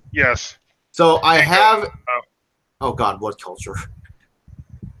 Yes. So I have. Oh God, what culture?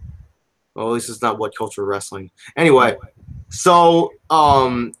 Well, at least it's not what culture wrestling. Anyway, so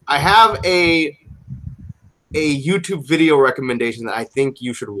I have a YouTube video recommendation that I think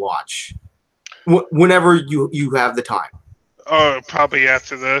you should watch whenever you have the time. Probably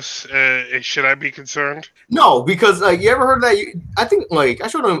after this. Should I be concerned? No, because like you ever heard that? I think like I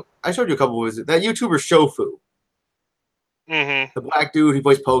showed you a couple of that YouTuber Shofu. Mm-hmm. The black dude, he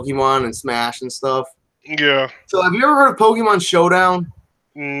plays Pokemon and Smash and stuff. Yeah. So have you ever heard of Pokemon Showdown?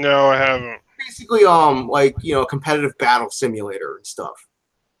 No, I haven't. Basically, like, you know, competitive battle simulator and stuff.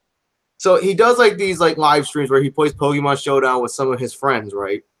 So he does like these like live streams where he plays Pokemon Showdown with some of his friends,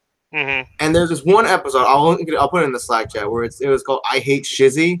 right? Mm-hmm. And there's this one episode I'll put it in the Slack chat where it was called "I Hate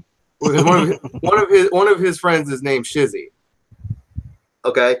Shizzy," because one of his friends is named Shizzy.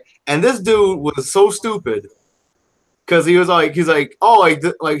 Okay, and this dude was so stupid because he's like his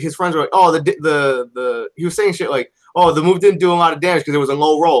friends were like, oh the he was saying shit like, oh, the move didn't do a lot of damage because it was a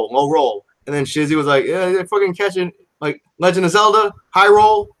low roll, and then Shizzy was like, yeah, they're fucking catching like Legend of Zelda high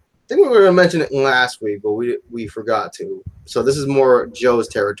roll. I think we were gonna mention it last week, but we forgot to. So this is more Joe's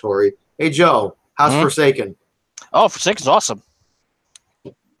territory. Hey Joe, how's Forsaken? Oh, Forsaken's awesome.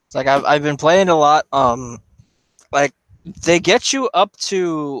 It's like I've been playing a lot. Like they get you up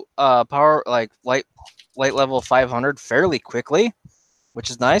to power like light level 500 fairly quickly, which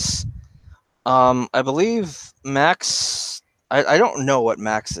is nice. I believe max. I don't know what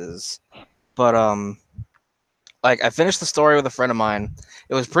max is, but like I finished the story with a friend of mine.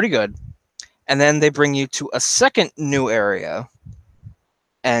 It was pretty good. And then they bring you to a second new area,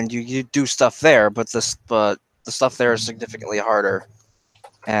 and you do stuff there, but the stuff there is significantly harder,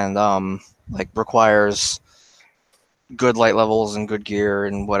 and like requires good light levels and good gear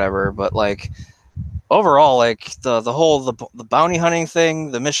and whatever. But like overall, like the bounty hunting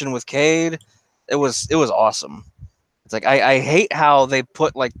thing, the mission with Cade, it was awesome. It's like I hate how they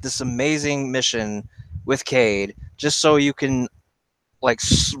put like this amazing mission with Cade just so you can like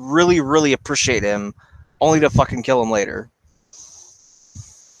really, really appreciate him, only to fucking kill him later.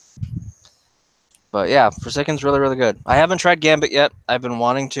 But yeah, Forsaken's really, really good. I haven't tried Gambit yet. I've been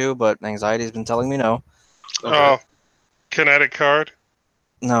wanting to, but anxiety's been telling me no. Okay. Oh, kinetic card?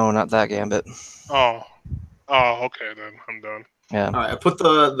 No, not that Gambit. Oh, okay then. I'm done. Yeah. All right, I put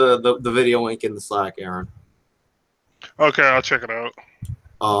the video link in the Slack, Aaron. Okay, I'll check it out.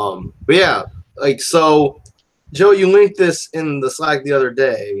 But yeah, like so, Joe, you linked this in the Slack the other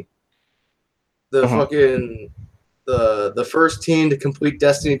day. The fucking the first team to complete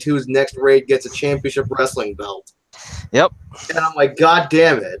Destiny 2's next raid gets a championship wrestling belt. Yep. And I'm like, God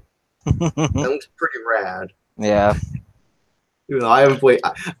damn it. That looks pretty rad. Yeah. Even though I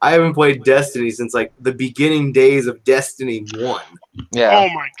haven't played Destiny since like the beginning days of Destiny 1. Yeah. Oh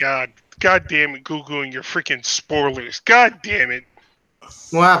my god. God damn it, Google and your freaking spoilers. God damn it.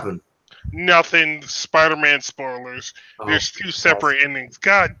 What happened? Nothing. Spider-Man spoilers. Oh, There's 2 separate endings.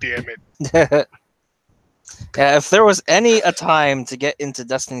 God damn it. Yeah, if there was a time to get into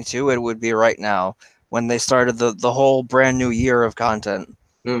Destiny 2, it would be right now when they started the whole brand new year of content.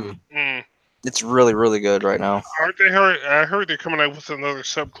 It's really, really good right now. Aren't they? I heard they're coming out with another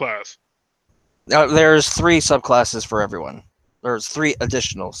subclass. There's 3 subclasses for everyone. There's 3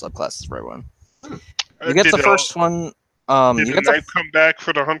 additional subclasses for everyone. You get the first one. Did the knife come back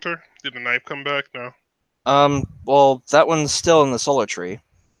for the hunter? Did the knife come back? No. Well, that one's still in the solar tree.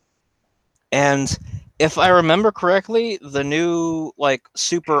 And if I remember correctly, the new like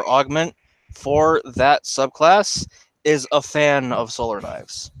super augment for that subclass is a fan of solar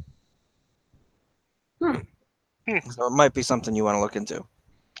knives. So it might be something you want to look into.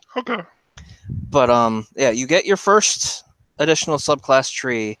 Okay. But yeah, you get your first additional subclass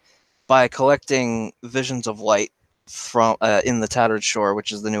tree by collecting Visions of Light from in the Tattered Shore,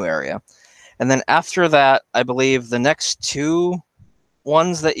 which is the new area. And then after that, I believe the next 2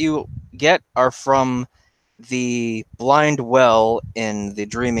 ones that you get are from the Blind Well in the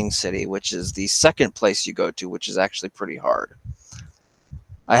Dreaming City, which is the second place you go to, which is actually pretty hard.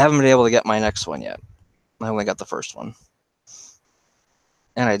 I haven't been able to get my next one yet. I only got the first one.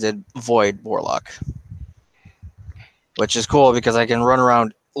 And I did Void Warlock, which is cool because I can run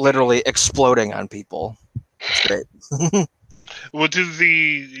around literally exploding on people. It's great. What is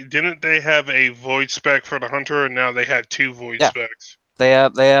didn't they have a void spec for the hunter, and now they had 2 void specs? They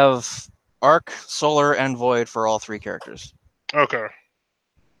have Arc, Solar, and Void for all 3 characters. Okay.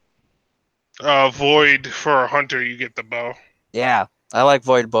 Void for a hunter, you get the bow. Yeah, I like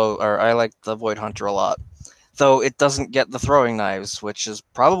Void Bow, or I like the Void Hunter a lot. Though it doesn't get the throwing knives, which is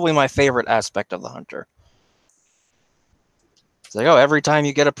probably my favorite aspect of the hunter. It's like, oh, every time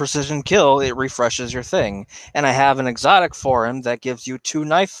you get a precision kill, it refreshes your thing. And I have an exotic for him that gives you 2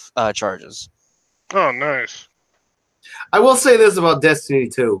 knife charges. Oh, nice. I will say this about Destiny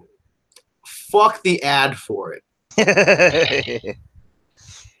 2. Fuck the ad for it.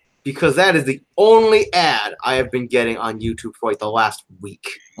 Because that is the only ad I have been getting on YouTube for like the last week.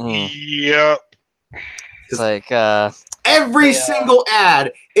 Yep. It's like every single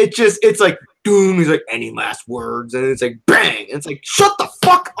ad, it's like doom. He's like, any last words, and it's like bang. And it's like, shut the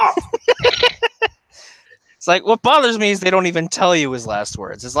fuck up. It's like, what bothers me is they don't even tell you his last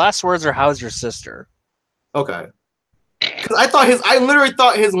words. His last words are, "How's your sister?" Okay. Because I literally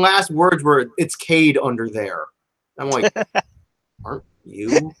thought his last words were, "It's Cade under there." I'm like, aren't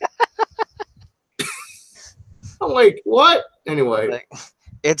you? I'm like, what? Anyway. Like,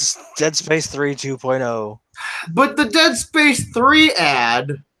 it's Dead Space 3 2.0. But the Dead Space 3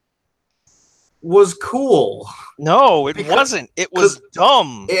 ad was cool. No, it wasn't. It was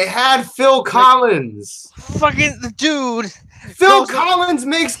dumb. It had Phil Collins. Fucking the dude. Phil Collins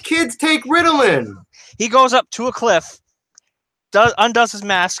makes kids take Ritalin. He goes up to a cliff, undoes his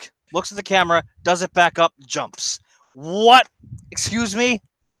mask, looks at the camera, does it back up, jumps. What? Excuse me?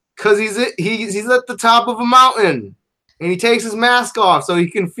 Because he's at the top of a mountain. And he takes his mask off so he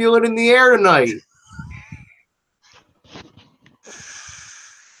can feel it in the air tonight.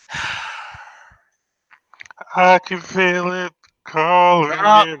 I can feel it calling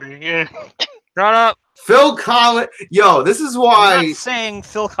in the air. Shut up. Phil Collins. Yo, this is why. I'm not saying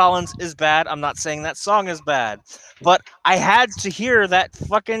Phil Collins is bad. I'm not saying that song is bad. But I had to hear that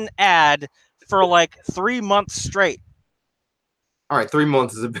fucking ad for like 3 months straight. All right, 3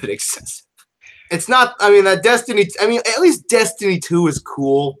 months is a bit excessive. It's not. I mean, at least Destiny 2 is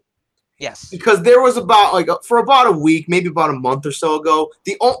cool. Yes. Because there was for about a week, maybe about a month or so ago,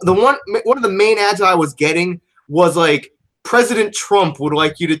 one of the main ads I was getting was like, President Trump would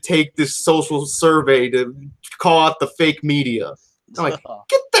like you to take this social survey to call out the fake media. I'm like,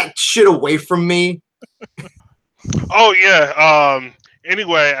 get that shit away from me. Oh yeah.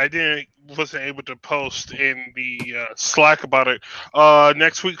 Anyway, wasn't able to post in the Slack about it.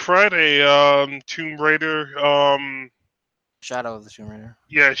 Next week Friday, Tomb Raider. Shadow of the Tomb Raider.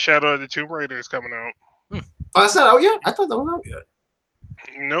 Yeah, Shadow of the Tomb Raider is coming out. Oh, that's not out yet? I thought that was out yet.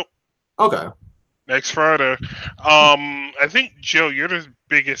 Nope. Okay. Next Friday. I think, Joe, you're the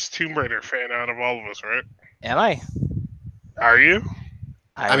biggest Tomb Raider fan out of all of us, right? Am I? Are you?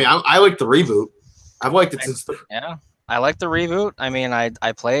 I mean, I like the reboot. I've liked it since. Yeah, I like the reboot. I mean, I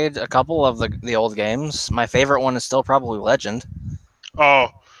played a couple of the old games. My favorite one is still probably Legend. Oh,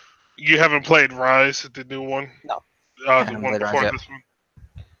 you haven't played Rise, the new one? No. I The haven't one played Rise before yet. this one?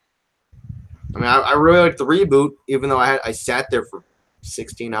 I mean, I really like the reboot, even though I sat there for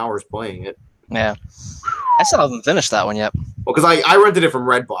 16 hours playing it. Yeah. I still haven't finished that one yet. Well, because I rented it from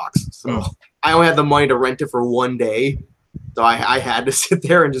Redbox, so I only had the money to rent it for one day. So I had to sit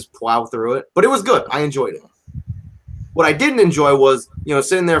there and just plow through it. But it was good. I enjoyed it. What I didn't enjoy was,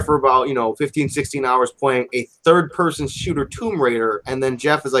 sitting there for about, 15, 16 hours playing a third-person shooter Tomb Raider, and then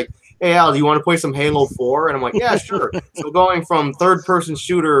Jeff is like, hey, Al, do you want to play some Halo 4? And I'm like, yeah, sure. So going from third-person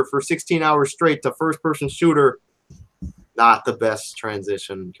shooter for 16 hours straight to first-person shooter, not the best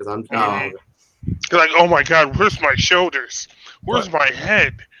transition. Because I'm You're like, oh my god, where's my shoulders? Where's my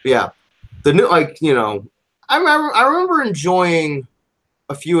head? Yeah. The new, I remember enjoying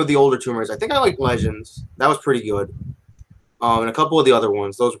a few of the older Tomb Raiders. I think I like Legends. That was pretty good. And a couple of the other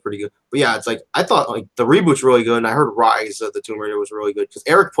ones, those were pretty good. But yeah, it's like I thought like the reboot's really good, and I heard Rise of the Tomb Raider was really good because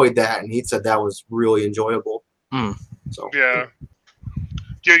Eric played that and he said that was really enjoyable. So Yeah.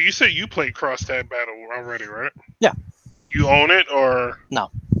 Yeah, you said you played Cross Tag Battle already, right? Yeah. You own it or No.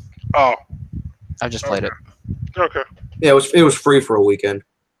 Oh. I've just played it. Okay. yeah, it was free for a weekend.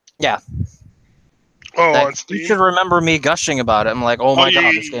 Yeah. Oh, on You Steam? should remember me gushing about it. I'm like, oh my yeah, god,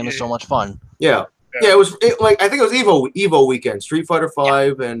 yeah, this game is yeah. so much fun. Yeah. Yeah, I think it was Evo weekend. Street Fighter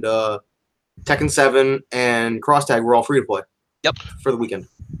 5 and Tekken 7 and Cross Tag were all free to play. Yep. For the weekend.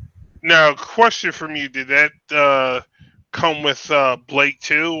 Now, question from you: did that come with Blake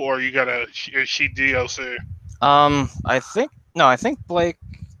too, or you got is she DLC? I think Blake.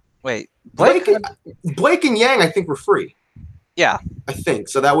 Wait, Blake. Blake and Yang, I think, were free. Yeah. I think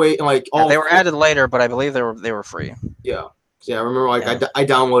so. That way, like They were added later, but I believe they were free. Yeah. Yeah, I remember I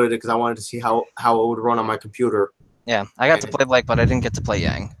downloaded it because I wanted to see how it would run on my computer. Yeah, I got to play Blake, but I didn't get to play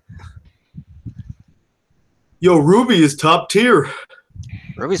Yang. Yo, Ruby is top tier.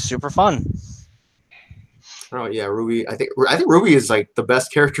 Ruby's super fun. Oh yeah, Ruby. I think Ruby is like the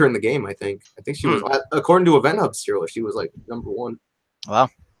best character in the game. I think she was, according to Event Hub Serial, she was like #1. Wow.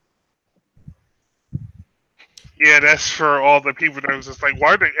 Yeah, that's for all the people that was just like,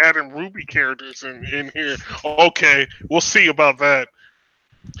 why are they adding Ruby characters in here? Okay, we'll see about that.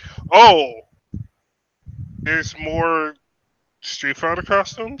 Oh, there's more Street Fighter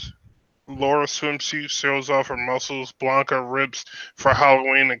costumes. Laura swimsuit shows off her muscles. Blanca rips for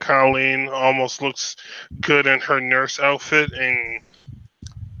Halloween, and Colleen almost looks good in her nurse outfit. And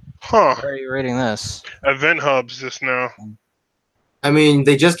Where are you reading this? Event Hubs just now. I mean,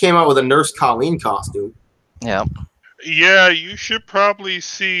 they just came out with a Nurse Colleen costume. Yeah. Yeah, you should probably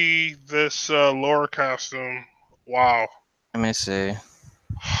see this Laura costume. Wow. Let me see.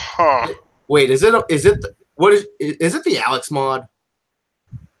 Huh. Wait, is it the Alex mod?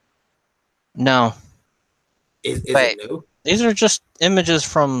 No. Is Wait. it new? These are just images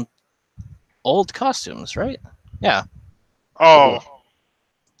from old costumes, right? Yeah. Oh.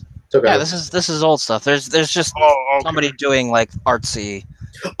 It's okay. Yeah, this is old stuff. There's just Okay. somebody doing like artsy.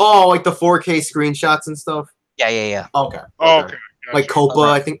 Oh, like the 4K screenshots and stuff. Yeah. Okay. Okay. Gotcha. Like Copa,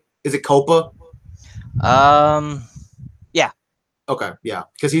 Okay. I think. Is it Copa? Yeah. Okay, yeah,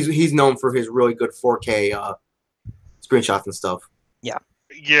 because he's known for his really good 4K screenshots and stuff.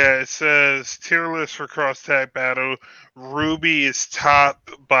 Yeah, it says tier list for Cross Tag Battle. Ruby is top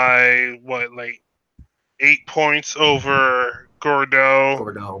by what, like 8 points over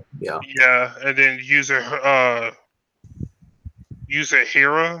Gordo. Yeah. Yeah, and then user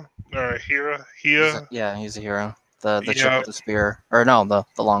Hira or Hira. Yeah, he's a hero. The chick Yeah. with the spear, or no, the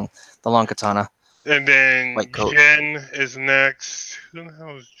long katana. And then White coat. Jen is next. Who the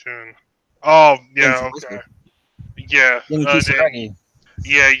hell is Jen? Oh, yeah, Jin okay. Yeah. Jin then- Kisaragi.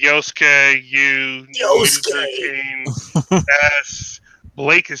 yeah, Yosuke, Yosuke! U13, S.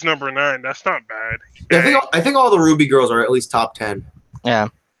 Blake is number 9. That's not bad. Yeah, I think all the Ruby girls are at least top 10. Yeah,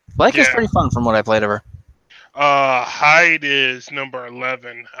 Blake is Yeah. pretty fun from what I played of her. Hyde is number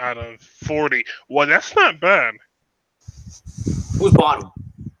 11 out of 40. Well, that's not bad. Who's bottom?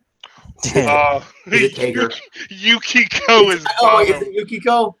 Is it Tager? Yukiko is Oh, is bottom. it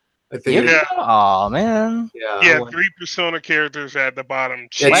Yukiko? I think. it is. Yeah. Oh man, Yeah. Yeah, 3 Persona characters at the bottom.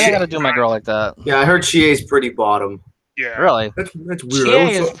 Yeah, why I she- gotta do my girl like that? Yeah, I heard Chie's pretty bottom. Yeah. Really? That's weird. Chie I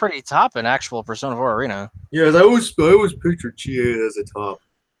is always, pretty top in actual Persona 4 Arena. yeah, I always pictured Chie as a top.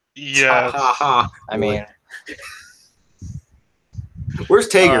 Yeah. Ha ha. I mean, Where's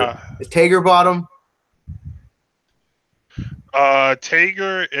Tager? Is Tager bottom?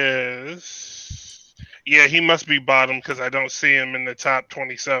 Tager is. Yeah, he must be bottom because I don't see him in the top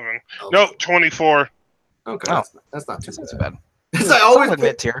 27. Okay. Nope, 24. Okay, Oh. that's not too That's bad. bad. It's like always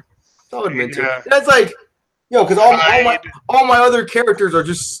mid tier. solid mid tier. Yeah. That's like, because all my other characters are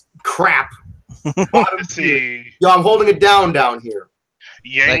just crap. Bottom Let's tier. see. Yo, I'm holding it down here.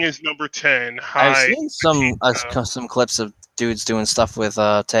 Yang Like, is number 10. I've Hyde. seen some clips of dudes doing stuff with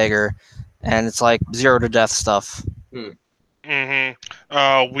Tager, and it's like 0 to death stuff. Whis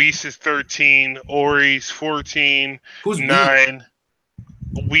is 13. Ori's 14. Who's 9.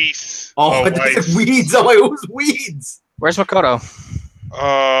 Whis. Oh, it's Weeds. I'm like, who's Weeds? Where's Makoto?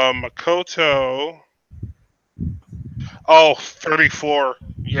 Makoto. Oh, 34.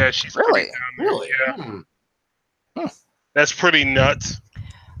 Yeah, she's Really? pretty down there. Really? Yeah. That's pretty nuts.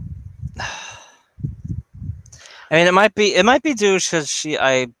 I mean, it might be due because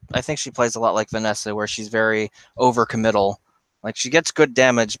I think she plays a lot like Vanessa, where she's very overcommittal. Like, she gets good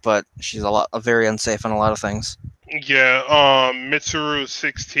damage, but she's very unsafe on a lot of things. Yeah, Mitsuru is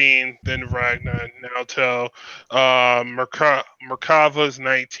 16, then Ragnar, Naoto, Merkava's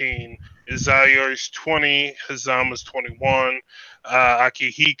 19, Izayori's 20, Hazama's 21,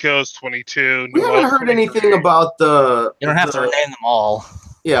 Akihiko's 22. We haven't heard anything about the. You don't have to rename them all.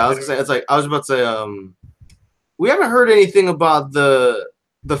 Yeah, I was gonna say, it's like I was about to say. We haven't heard anything about the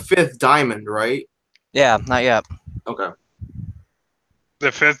 5th diamond, right? Yeah, not yet. Okay.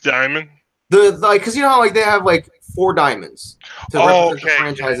 The 5th diamond? Because you know how like they have like 4 diamonds to represent the okay.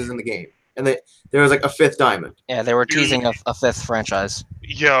 franchises in the game, and there was like a 5th diamond. Yeah, they were teasing a 5th franchise.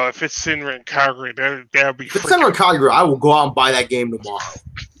 Yo, if it's Senran and Kagura, that'd be. If it's Senran Kagura, I will go out and buy that game tomorrow.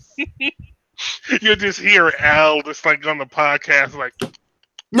 You'll just hear Al just like on the podcast, like.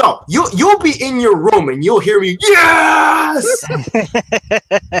 No, you'll be in your room and you'll hear me. Yes.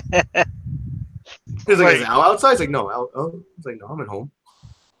 He's like, is Al outside? It's like, no, Al. Oh, it's like, no, I'm at home.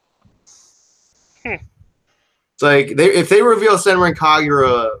 It's like if they reveal Senran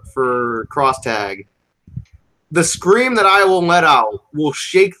Kagura for cross tag, the scream that I will let out will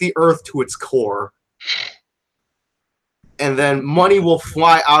shake the earth to its core, and then money will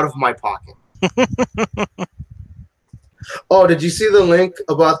fly out of my pocket. Oh, did you see the link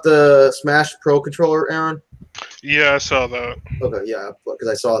about the Smash Pro controller, Aaron? Yeah, I saw that. Okay, yeah, because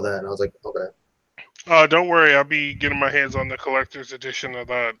I saw that and I was like, okay. Don't worry, I'll be getting my hands on the collector's edition of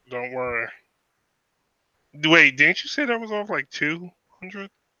that. Don't worry. Wait, didn't you say that was off like 200?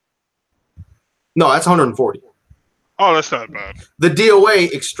 No, that's 140. Oh, that's not bad. The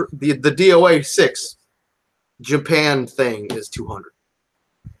the DOA 6 Japan thing is 200.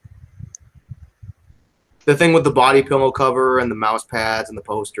 The thing with the body pillow cover and the mouse pads and the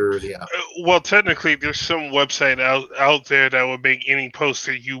posters, yeah. Well, technically, there's some website out there that would make any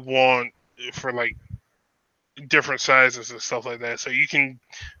poster you want for like different sizes and stuff like that. So you can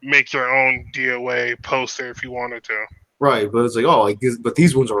make your own DOA poster if you wanted to. Right, but it's like, oh, but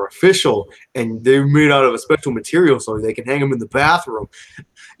these ones are official and they're made out of a special material so they can hang them in the bathroom.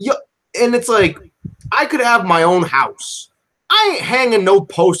 Yeah, and it's like, I could have my own house. I ain't hanging no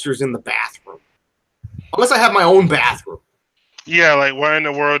posters in the bathroom. Unless I have my own bathroom. Yeah, like why in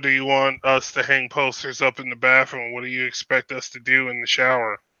the world do you want us to hang posters up in the bathroom? What do you expect us to do in the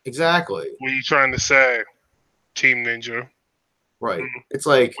shower? Exactly. What are you trying to say, Team Ninja? Right. It's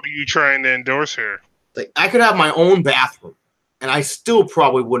like, what are you trying to endorse here? Like I could have my own bathroom, and I still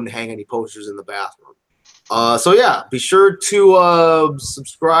probably wouldn't hang any posters in the bathroom. So yeah, be sure to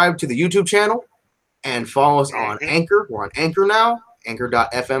subscribe to the YouTube channel and follow us on Anchor. We're on Anchor now.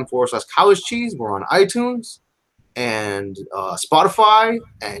 Anchor.fm/College Cheese. We're on iTunes and Spotify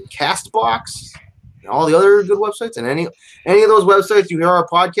and Castbox and all the other good websites. And any of those websites you hear our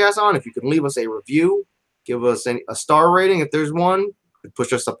podcast on, if you can leave us a review, give us a star rating if there's one, it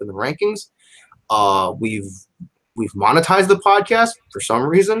push us up in the rankings. We've monetized the podcast for some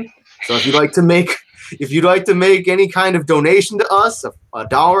reason. So if you'd like to make any kind of donation to us,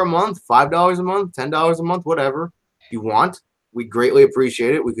 $1 a month, $5 a month, $10 a month, whatever you want, we greatly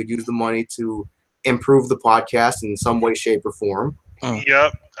appreciate it. We could use the money to improve the podcast in some way, shape, or form.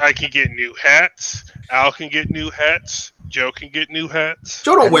 Yep. I can get new hats. Al can get new hats. Joe can get new hats.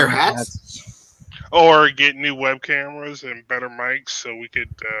 Joe don't wear hats. Or get new web cameras and better mics so we could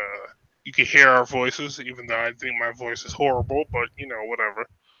you can hear our voices, even though I think my voice is horrible, but you know, whatever.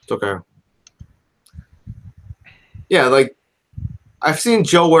 It's okay. Yeah, like I've seen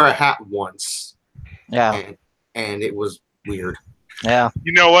Joe wear a hat once. Yeah. And it was weird. Yeah.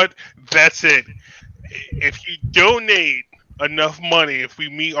 You know what? That's it. If you donate enough money, if we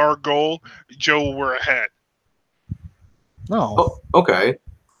meet our goal, Joe will wear a hat. No. Oh, okay.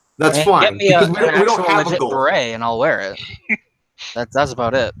 That's Get fine. me Because an we don't have a legit goal. beret and I'll wear it. That's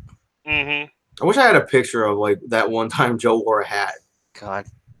about it. Mm-hmm. I wish I had a picture of like that one time Joe wore a hat. God.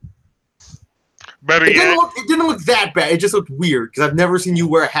 Better It yet, didn't look that bad. It just looked weird because I've never seen you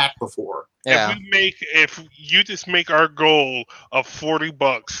wear a hat before. Yeah. if you just make our goal of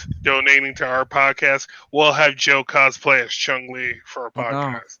 $40 donating to our podcast, we'll have Joe cosplay as Chun-Li for our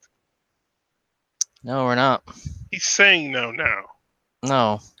podcast. No, we're not. He's saying no now.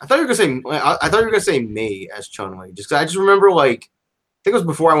 No. I thought you were gonna say. I thought you were gonna say May as Chun-Li. I just remember like, I think it was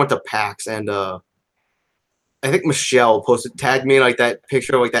before I went to PAX, and I think Michelle tagged me like that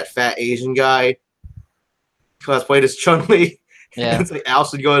picture of like that fat Asian guy cosplayed as Chun-Li. Yeah. It's like Al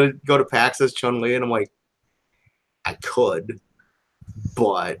should go to PAX as Chun-Li, and I'm like, I could,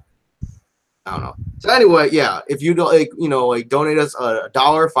 but I don't know. So anyway, yeah, if you'd like, donate us $1,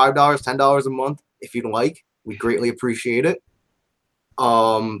 $5, $10 a month if you'd like, we greatly appreciate it.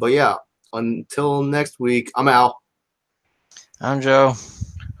 But yeah, until next week, I'm Al. I'm Joe.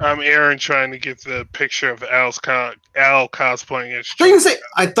 I'm Aaron trying to get the picture of Al cosplaying as Chun-Li.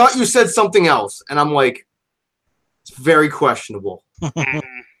 I thought you said something else, and I'm like, it's very questionable.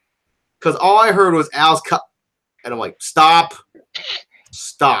 Because all I heard was Al's and I'm like, stop.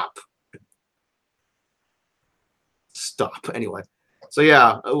 Anyway, so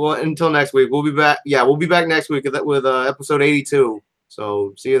yeah, well, until next week, we'll be back. Yeah, we'll be back next week with episode 82.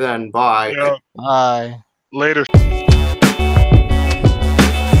 So see you then. Bye. Yeah. Bye. Later.